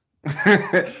Coast.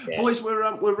 Boys,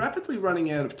 we're rapidly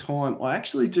running out of time. I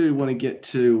actually do want to get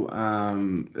to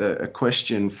a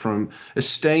question from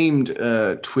esteemed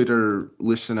Twitter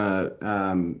listener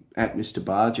at Mr.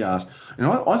 Barjas, and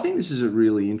I think this is a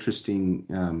really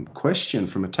interesting question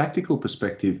from a tactical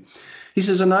perspective. He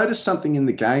says, I noticed something in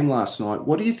the game last night.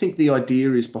 What do you think the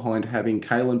idea is behind having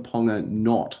Kalen Ponga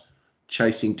not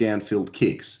chasing downfield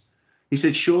kicks? He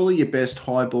said, surely your best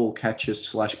high ball catcher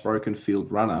 / broken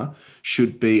field runner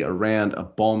should be around a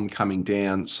bomb coming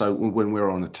down. So when we're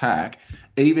on attack,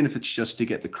 even if it's just to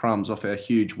get the crumbs off our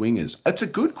huge wingers. It's a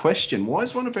good question. Why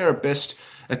is one of our best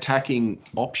attacking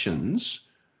options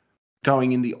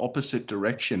going in the opposite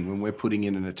direction when we're putting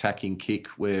in an attacking kick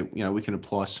where, you know, we can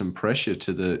apply some pressure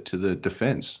to the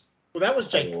defence? Well, that was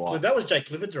Jake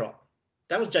Clifford's role.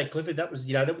 That was Jake Clifford. That was,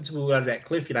 you know, that was what we learned about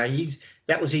Cliff. You know,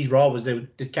 that was his role, was to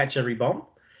catch every bomb.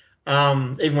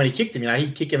 Even when he kicked him, you know,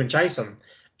 he'd kick him and chase him.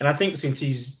 And I think since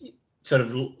he's sort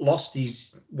of lost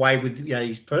his way with, you know,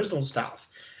 his personal stuff,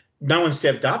 no one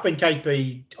stepped up. And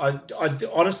KP,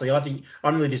 honestly, I think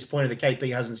I'm really disappointed that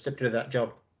KP hasn't stepped into that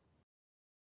job.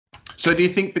 So do you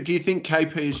think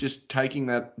KP is just taking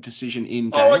that decision in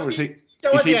game, or is he?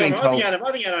 I think Adam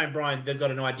and Brian, they've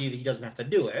got an idea that he doesn't have to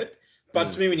do it.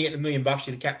 But to me, when you get $1 million, you're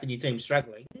the captain, your team's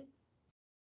struggling.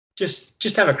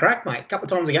 Just have a crack, mate. A couple of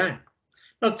times a game.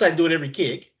 Not to say do it every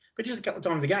kick, but just a couple of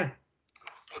times a game.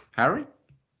 Harry?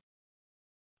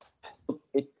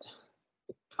 It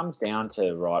comes down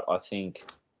to, right, I think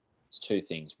it's two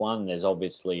things. One, there's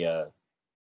obviously a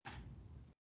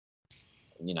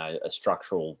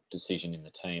structural decision in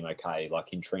the team. Okay,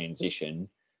 like in transition,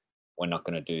 we're not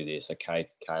going to do this. Okay,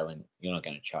 Kalen, you're not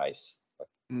going to chase.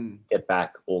 Get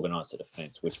back, organise the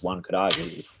defence, which one could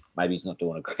argue maybe he's not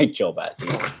doing a great job at. You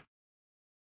know?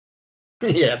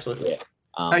 Yeah, absolutely.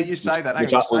 Yeah. Hey, you say that.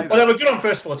 They were good on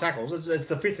first 4 tackles. It's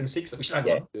the 5th and 6th that we showed.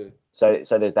 Yeah. So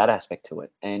there's that aspect to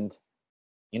it. And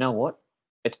you know what?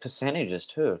 It's percentages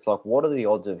too. It's like, what are the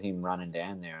odds of him running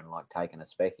down there and like taking a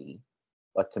specky?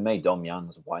 Like, to me, Dom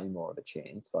Young's way more of a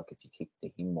chance. Like, if you kick to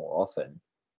him more often.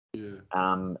 Yeah.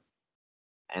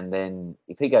 And then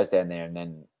if he goes down there and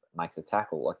then makes a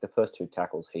tackle, like the first 2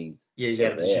 tackles, he's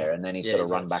out there, and then he's got to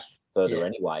run back further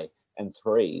anyway. And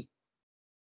 3,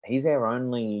 he's our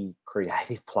only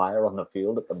creative player on the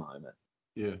field at the moment.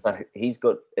 Yeah. So he's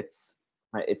got it's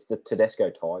the Tedesco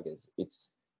Tigers. It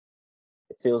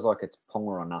feels like it's Ponga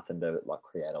or nothing to like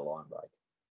create a line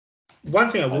break. One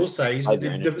thing I will say is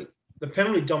the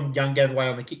penalty Dom Young gave away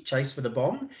on the kick chase for the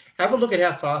bomb. Have a look at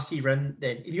how fast he ran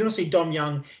then. If you want to see Dom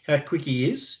Young, how quick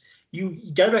he is, you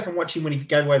go back and watch him when he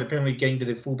gave away the penalty, getting to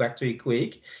the fullback too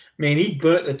quick. Man, he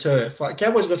burnt the turf. Like,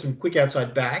 Cowboys got some quick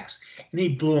outside backs, and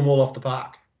he blew them all off the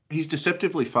park. He's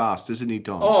deceptively fast, isn't he,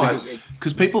 Dom? Oh,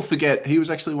 because people forget he was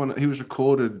actually he was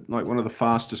recorded like one of the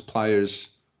fastest players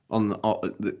on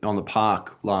the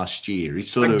park last year. He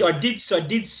I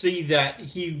did see that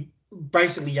he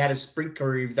basically had a sprint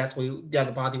career. That's where the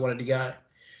other path he wanted to go.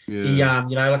 Yeah.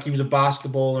 He, like he was a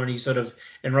basketballer, and he sort of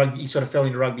fell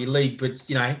into rugby league. But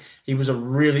he was a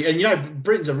really, and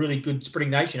Britain's a really good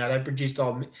sprinting nation. They produce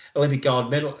Olympic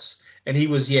gold medalists, and he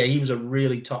was a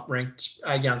really top ranked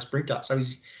young sprinter. So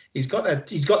he's got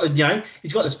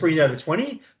the sprint over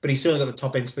 20, but he's certainly got the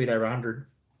top end speed over 100.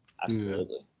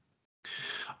 Absolutely.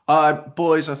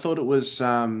 Boys, I thought it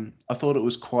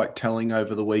was quite telling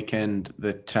over the weekend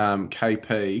that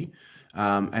KP.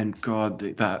 And God,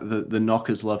 the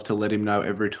knockers love to let him know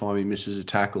every time he misses a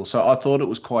tackle. So I thought it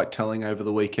was quite telling over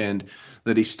the weekend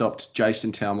that he stopped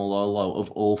Jason Taumalolo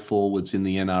of all forwards in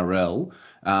the NRL.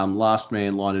 Last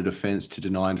man line of defence to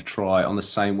deny a try on the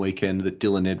same weekend that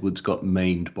Dylan Edwards got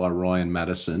memed by Ryan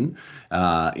Madison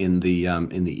in the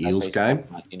Eels game.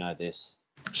 You know this.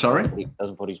 Sorry? He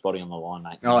doesn't put his body on the line,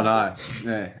 mate. Oh, no.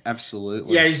 Yeah,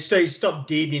 absolutely. Yeah, he stopped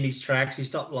Dearden in his tracks. He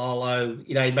stopped Lolo.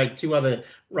 He made 2 other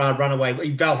runaway.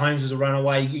 Val Holmes was a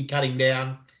runaway. He cut him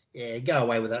down. Yeah, go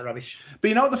away with that rubbish. But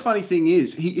you know what the funny thing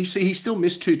is? He still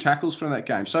missed 2 tackles from that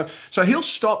game. So he'll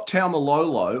stop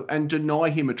Taumalolo and deny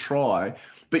him a try.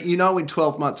 But in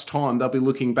 12 months' time, they'll be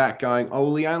looking back, going,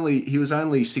 "Oh, well, he was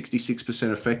only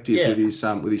 66% effective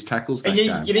with his tackles that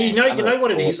game." You know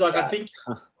what it is? Like,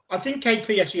 I think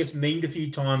KP actually gets memed a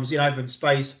few times in open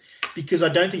space because I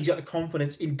don't think he's got the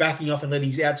confidence in backing off and letting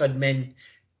his outside men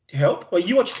help. Well,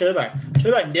 you watch Turbo.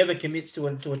 Turbo never commits to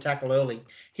a tackle early.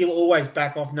 He'll always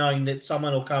back off knowing that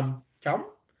someone will come.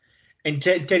 And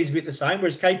Teddy's a bit the same,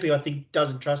 whereas KP, I think,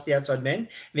 doesn't trust the outside men. And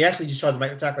he actually just tries to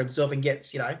make the tackle himself and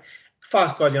gets,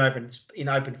 fast guys in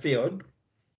open field.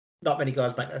 Not many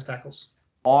guys make those tackles.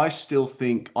 I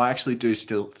actually do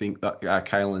still think that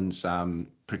Kalen's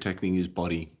protecting his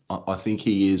body. I think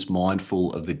he is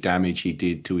mindful of the damage he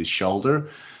did to his shoulder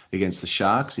against the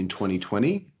Sharks in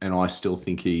 2020, and I still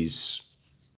think he's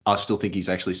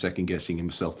actually second guessing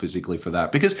himself physically for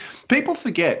that, because people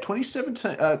forget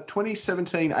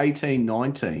 2017, 18,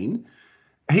 19.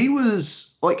 He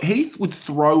was like, he would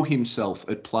throw himself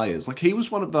at players. Like, he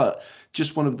was one of the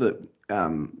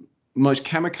most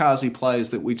kamikaze players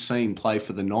that we've seen play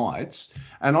for the Knights,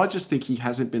 and I just think he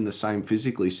hasn't been the same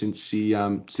physically since he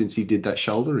did that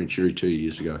shoulder injury 2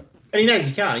 years ago. And he knows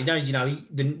he can't. He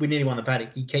knows, we need him on the paddock.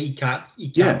 He can't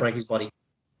break his body.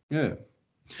 Yeah.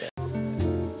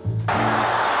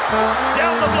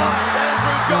 Down the blind,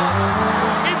 Andrew John.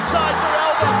 Inside for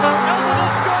Elba. Elba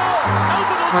will score.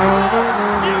 Elba will score.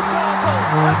 Newcastle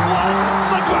have won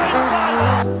the grand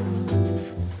final.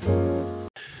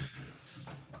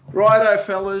 Righto,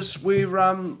 fellas.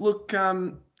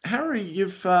 Harry,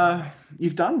 you've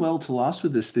done well to last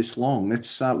with us this long.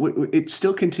 It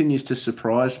still continues to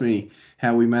surprise me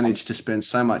how we manage to spend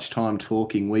so much time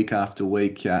talking week after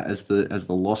week as the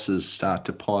losses start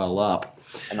to pile up.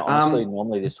 And honestly,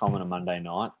 normally this time on a Monday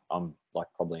night, I'm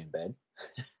probably in bed.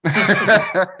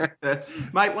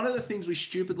 Mate, one of the things we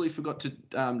stupidly forgot to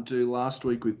do last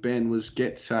week with Ben was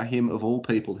get him, of all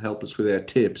people, to help us with our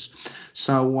tips.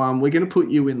 So we're going to put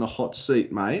you in the hot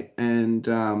seat, mate, and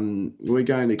we're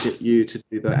going to get you to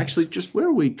do that. Actually, just where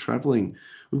are we travelling?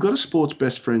 We've got a Sports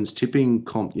Best Friends tipping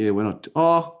comp. Yeah, we're not.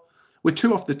 We're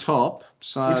two off the top.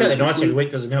 So you take the Knights every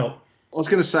week doesn't help. I was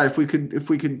going to say if we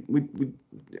could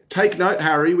take note,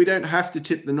 Harry. We don't have to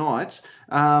tip the Knights,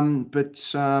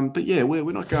 but yeah,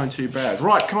 we're not going too bad.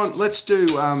 Right, come on, let's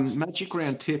do Magic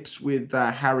Round tips with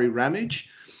Harry Ramage.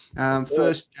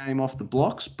 First game off the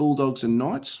blocks: Bulldogs and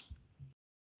Knights.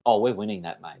 Oh, we're winning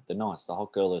that, mate. The Knights, the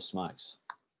hot girl who smokes.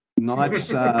 Knights.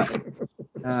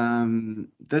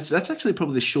 That's actually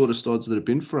probably the shortest odds that have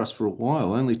been for us for a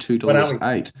while. Only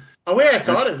 $2.08. Oh, we're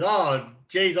outsiders. Oh.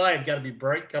 Geez, I am going to be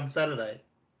broke come Saturday.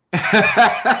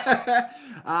 The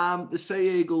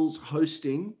Sea Eagles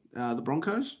hosting the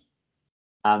Broncos.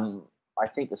 I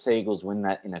think the Sea Eagles win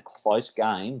that in a close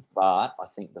game, but I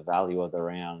think the value of the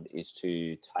round is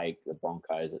to take the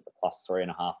Broncos at the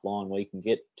 +3.5 line where you can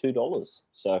get $2.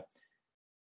 So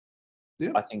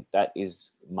yeah. I think that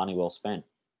is money well spent.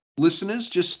 Listeners,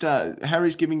 just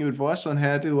Harry's giving you advice on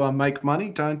how to make money.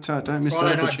 Don't miss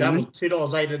that opportunity.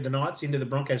 $2.08 at the Knights into the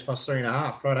Broncos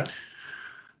 +3.5.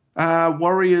 Righto.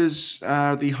 Warriors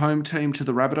are the home team to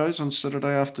the Rabbitohs on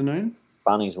Saturday afternoon.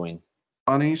 Bunnies win.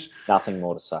 Bunnies. Nothing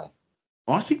more to say.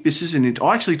 I think this is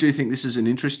I actually do think this is an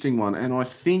interesting one, and I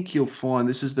think you'll find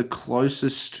this is the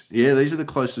closest. Yeah, these are the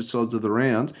closest odds of the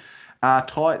round.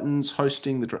 Titans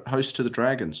hosting the host to the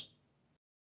Dragons.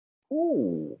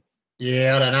 Ooh.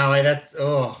 Yeah, I don't know. That's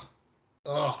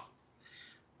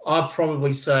I'd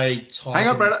probably say Titans. Hang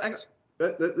on, Brad.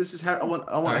 This is how I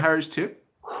want Harry's tip.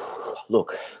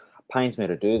 Look, it pains me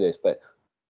to do this, but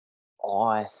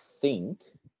I think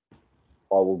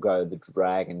I will go the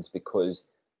Dragons because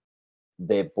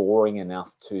they're boring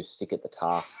enough to stick at the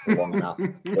task for long enough,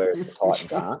 whereas the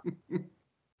Titans aren't.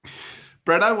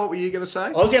 Bretto, what were you going to say?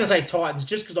 I was going to say Titans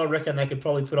just because I reckon they could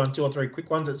probably put on 2 or 3 quick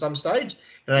ones at some stage,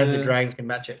 and I think the Dragons can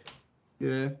match it.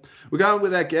 Yeah. We're going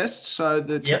with our guests, so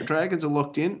the Dragons are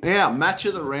locked in. Now, match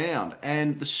of the round,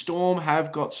 and the Storm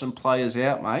have got some players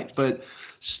out, mate, but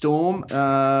Storm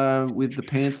with the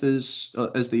Panthers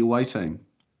as the away team.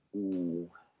 Ooh.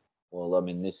 Well, I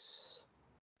mean, this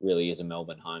really is a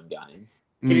Melbourne home game.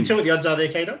 Can you tell what the odds are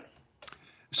there, Kato?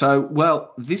 So,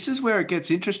 well, this is where it gets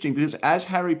interesting because, as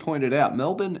Harry pointed out,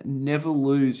 Melbourne never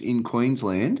lose in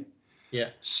Queensland. Yeah.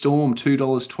 Storm,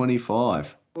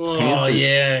 $2.25. Oh, Panthers,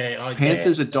 yeah.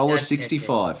 Panthers,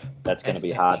 $1.65. That's going to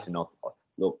be hard to knock.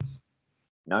 Look,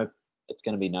 no, it's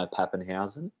going to be no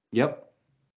Pappenhausen. Yep.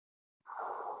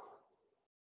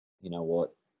 You know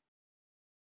what?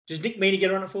 Does Nick Meaney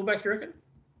get on at fullback, you reckon?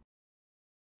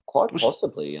 Quite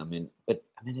possibly. I mean, it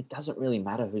doesn't really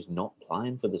matter who's not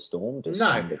playing for the Storm. No.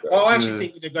 I actually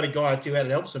think they've got a guy or two out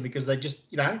that helps them because they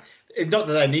just, not that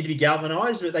they need to be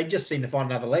galvanised, but they just seem to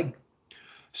find another leg.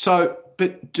 So,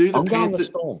 but do the Panthers...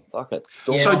 Storm. Fuck it.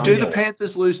 Storm. Yeah, so do the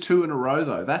Panthers lose 2 in a row,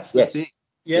 though? That's the thing.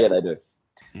 Yeah, they do.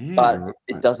 Yeah, but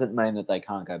it doesn't mean that they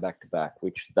can't go back to back,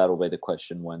 which that'll be the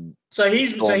question when...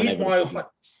 Here's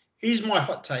my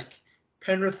hot take.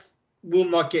 Penrith will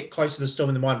not get close to the Storm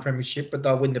in the minor premiership, but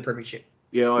they'll win the premiership.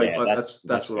 Yeah,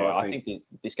 that's what I think. I think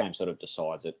this game sort of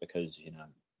decides it because,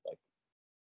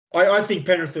 I think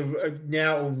Penrith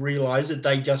now will realise that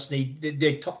they just need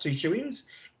their top 2 shoe-ins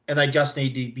and they just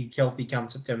need to be healthy come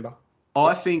September.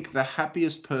 I think the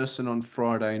happiest person on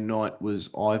Friday night was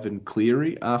Ivan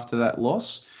Cleary after that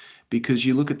loss because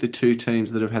you look at the 2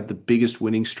 teams that have had the biggest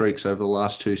winning streaks over the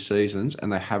last 2 seasons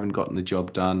and they haven't gotten the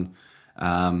job done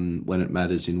when it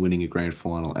matters in winning a grand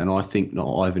final. And I think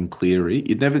Ivan Cleary,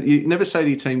 you'd never say to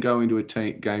your team go into a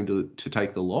game to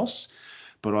take the loss,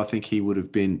 but I think he would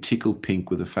have been tickled pink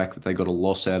with the fact that they got a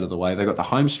loss out of the way. They got the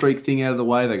home streak thing out of the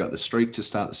way. They got the streak to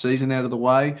start the season out of the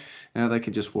way. Now they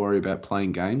can just worry about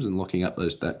playing games and locking up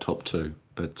that top two.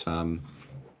 But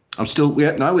we're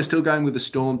still going with the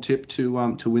Storm tip to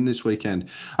win this weekend.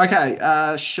 Okay,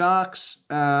 Sharks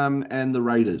and the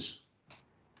Raiders.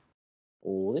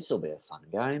 Oh, this will be a fun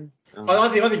game. I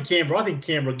think Canberra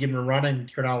will give him a run,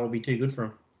 and Cronulla will be too good for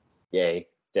him. Yeah,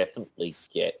 definitely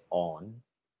get on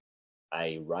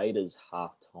a Raiders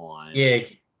half-time. Yeah,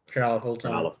 Cronulla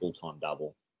full-time. Cronulla full-time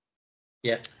double.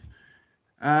 Yeah.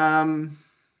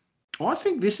 I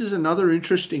think this is another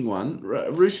interesting one.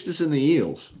 Roosters and the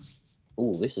Eels.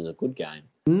 Oh, this is a good game.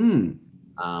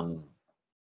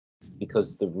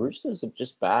 Because the Roosters are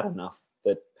just bad enough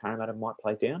that Parramatta might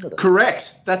play down to them.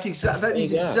 Correct. That is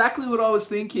exactly what I was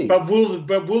thinking. But will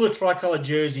the tricolour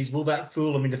jerseys, will that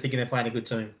fool them into thinking they're playing a good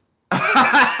team?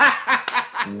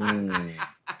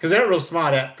 Because they're real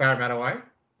smart out Parramatta way.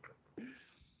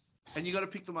 And you got to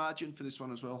pick the margin for this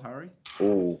one as well, Harry.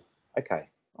 Oh, okay.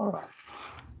 All right.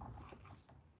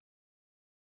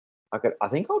 I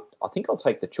think I'll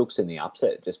take the Chooks in the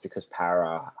upset just because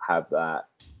Para have that.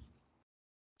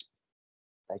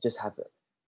 They just have it.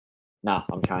 No,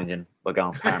 I'm changing. We're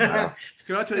going Parramatta.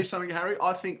 Can I tell you something, Harry?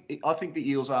 I think the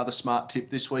Eels are the smart tip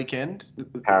this weekend.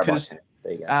 Parramatta.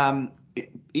 There you go.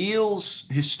 Eels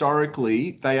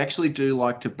historically, they actually do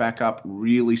like to back up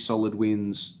really solid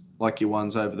wins like your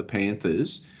ones over the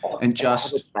Panthers, and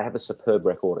just they have a superb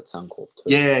record at Suncorp too.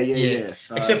 Yeah.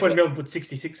 So, except when Melbourne put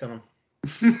 66 on them.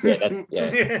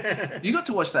 Yeah. You got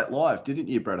to watch that live, didn't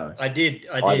you, Bretto? I did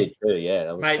too. Yeah,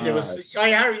 that was mate. There was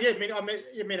Harry. Yeah, I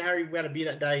met Harry. We had a beer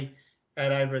that day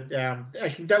over at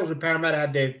actually that was when Parramatta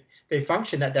had their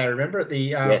function that day. Remember at the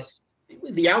yes.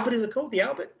 The Albert, is it called? The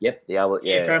Albert? Yep, the Albert.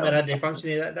 Yeah, Parramatta had their function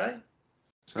there that day.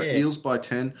 So Eels by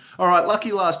 10. All right,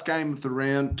 lucky last game of the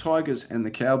round. Tigers and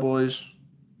the Cowboys.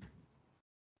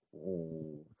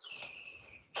 Ooh.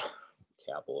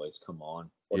 Cowboys, come on.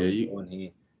 What are you doing here?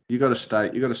 You got to stay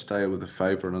with the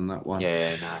favourite on that one.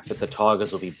 Yeah, no, but the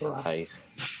Tigers will be brave.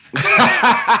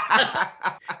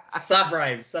 So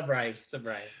brave.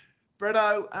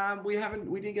 Bretto, we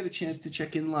didn't get a chance to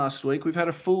check in last week. We've had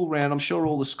a full round. I'm sure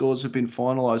all the scores have been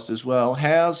finalised as well.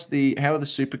 How are the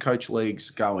Supercoach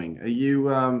leagues going? Are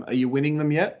you winning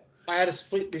them yet? I had a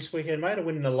split this weekend, mate. A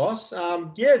win and a loss.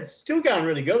 It's still going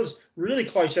really good. It was really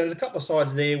close. There's a couple of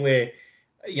sides there where,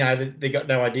 they got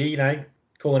no idea.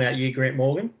 Calling out you, Grant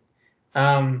Morgan.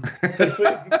 But there's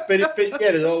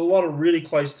a lot of really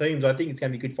close teams. I think it's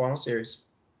going to be a good final series.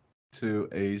 Too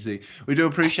easy. We do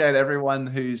appreciate everyone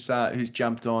who's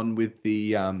jumped on with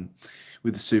the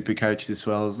Supercoach as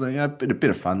well. It's a bit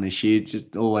of fun this year.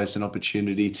 Just always an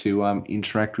opportunity to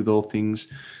interact with all things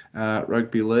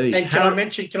rugby league. And can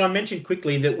I mention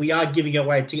quickly that we are giving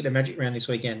away a ticket to Magic Round this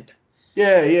weekend?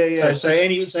 Yeah. So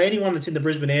anyone that's in the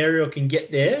Brisbane area can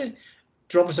get there.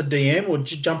 Drop us a DM or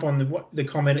jump on the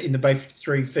comment in the Bay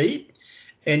 53 feed,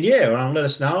 and let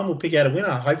us know and we'll pick out a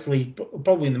winner. Hopefully,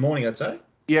 probably in the morning, I'd say.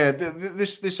 Yeah,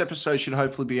 this episode should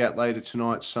hopefully be out later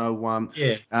tonight. So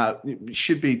it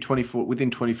should be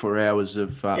within 24 hours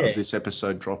of this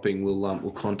episode dropping.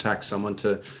 We'll contact someone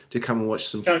to come and watch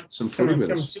some footy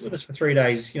with us. Come and sit with us for 3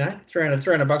 days.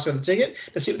 $300 worth of ticket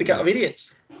to sit with a couple of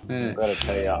idiots. Yeah. I've got to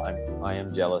tell you, I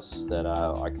am jealous that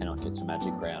I cannot get to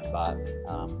Magic Round, but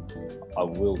I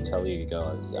will tell you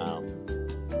guys,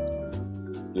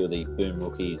 you're the Boom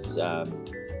Rookies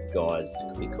guys,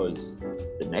 because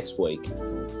the next week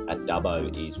at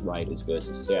Dubbo is Raiders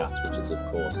versus South, which is of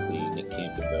course the Nick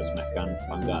Campbell versus Matt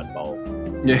Bungard Bowl.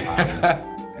 Yeah.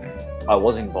 I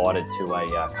was invited to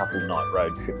a couple night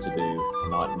road trip to do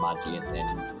Night Mudgee and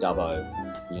then Dubbo.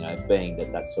 Being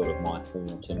that that's sort of my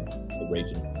haunt in the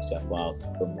region of New South Wales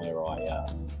from where I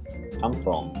come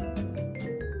from,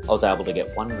 I was able to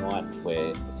get one night where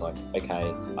it's like,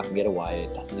 okay, I can get away,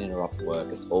 it doesn't interrupt work,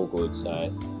 it's all good. So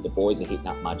the boys are hitting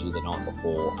up Mudgee the night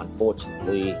before.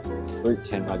 Unfortunately, Group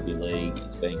 10 Rugby League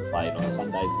is being played on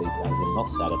Sundays these days and not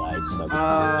Saturdays, so we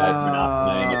can't go for an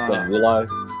afternoon at Glen Willow.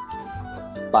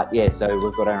 But yeah, so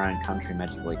we've got our own country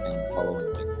Magic weekend the following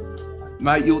weekend.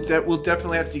 Mate, we'll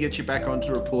definitely have to get you back on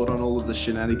to report on all of the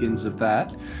shenanigans of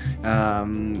that.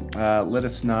 Let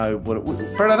us know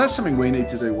Bretto, that's something we need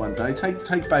to do one day.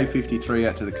 Take Bay 53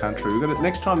 out to the country. We've got it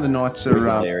next time the Knights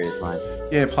are areas, mate.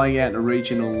 Yeah, playing out in a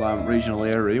regional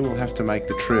area. We'll have to make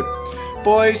the trip.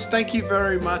 Boys, thank you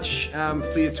very much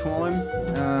for your time.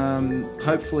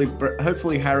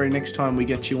 Hopefully, Harry, next time we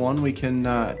get you on, we can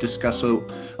discuss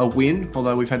a win.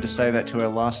 Although we've had to say that to our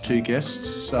last two guests.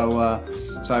 So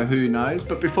So who knows?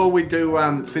 But before we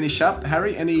do finish up,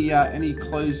 Harry, any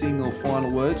closing or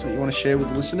final words that you want to share with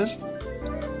the listeners?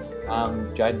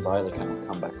 Jaden Bailey can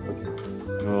come back quickly.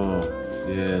 Oh,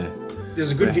 yeah.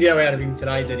 There's a good video out of him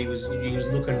today that he was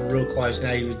looking real close.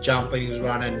 Now he was jumping, he was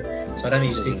running. So I don't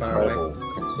think he's too far away.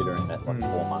 Considering that 4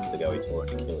 months ago he tore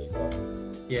an Achilles.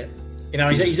 Yeah. You know,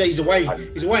 he's away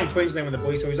in Queensland with the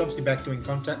boys, so he's obviously back doing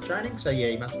contact training. So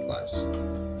yeah, he must be close.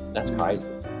 That's crazy.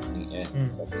 Yeah,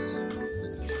 that's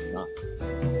nuts.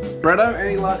 Bretto,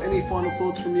 any final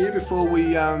thoughts from you before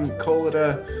we call it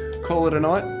a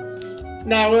night?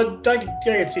 No, don't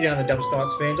get too down the Dubs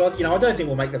Knights fans. I don't think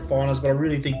we'll make the finals, but I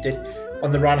really think that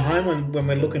on the run home, when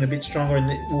we're looking a bit stronger, and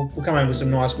we'll come home with some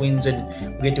nice wins, and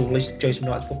we'll get to at least do some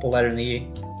nice football later in the year.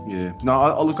 Yeah, no,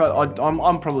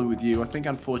 I'm probably with you. I think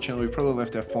unfortunately we probably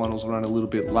left our finals run a little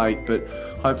bit late, but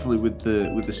hopefully with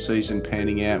the season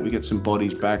panning out, we get some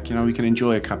bodies back. You know, we can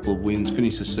enjoy a couple of wins,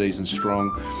 finish the season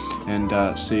strong,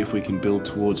 and see if we can build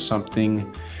towards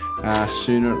something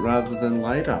sooner rather than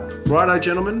later. Righto,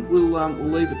 gentlemen, we'll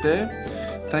leave it there.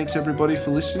 Thanks everybody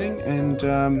for listening, and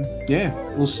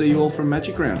we'll see you all from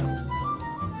Magic Round.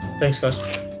 Thanks, guys.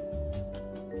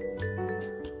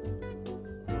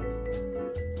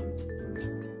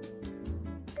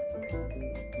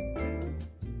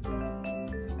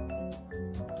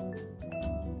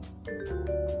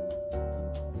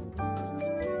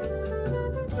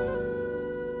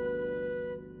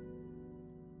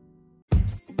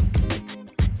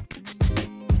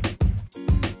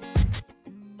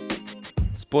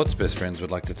 Sports Best Friends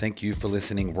would like to thank you for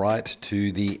listening right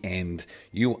to the end.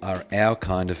 You are our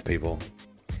kind of people.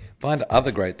 Find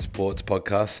other great sports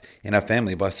podcasts in our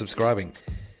family by subscribing.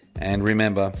 And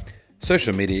remember,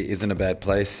 social media isn't a bad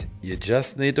place. You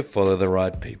just need to follow the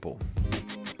right people.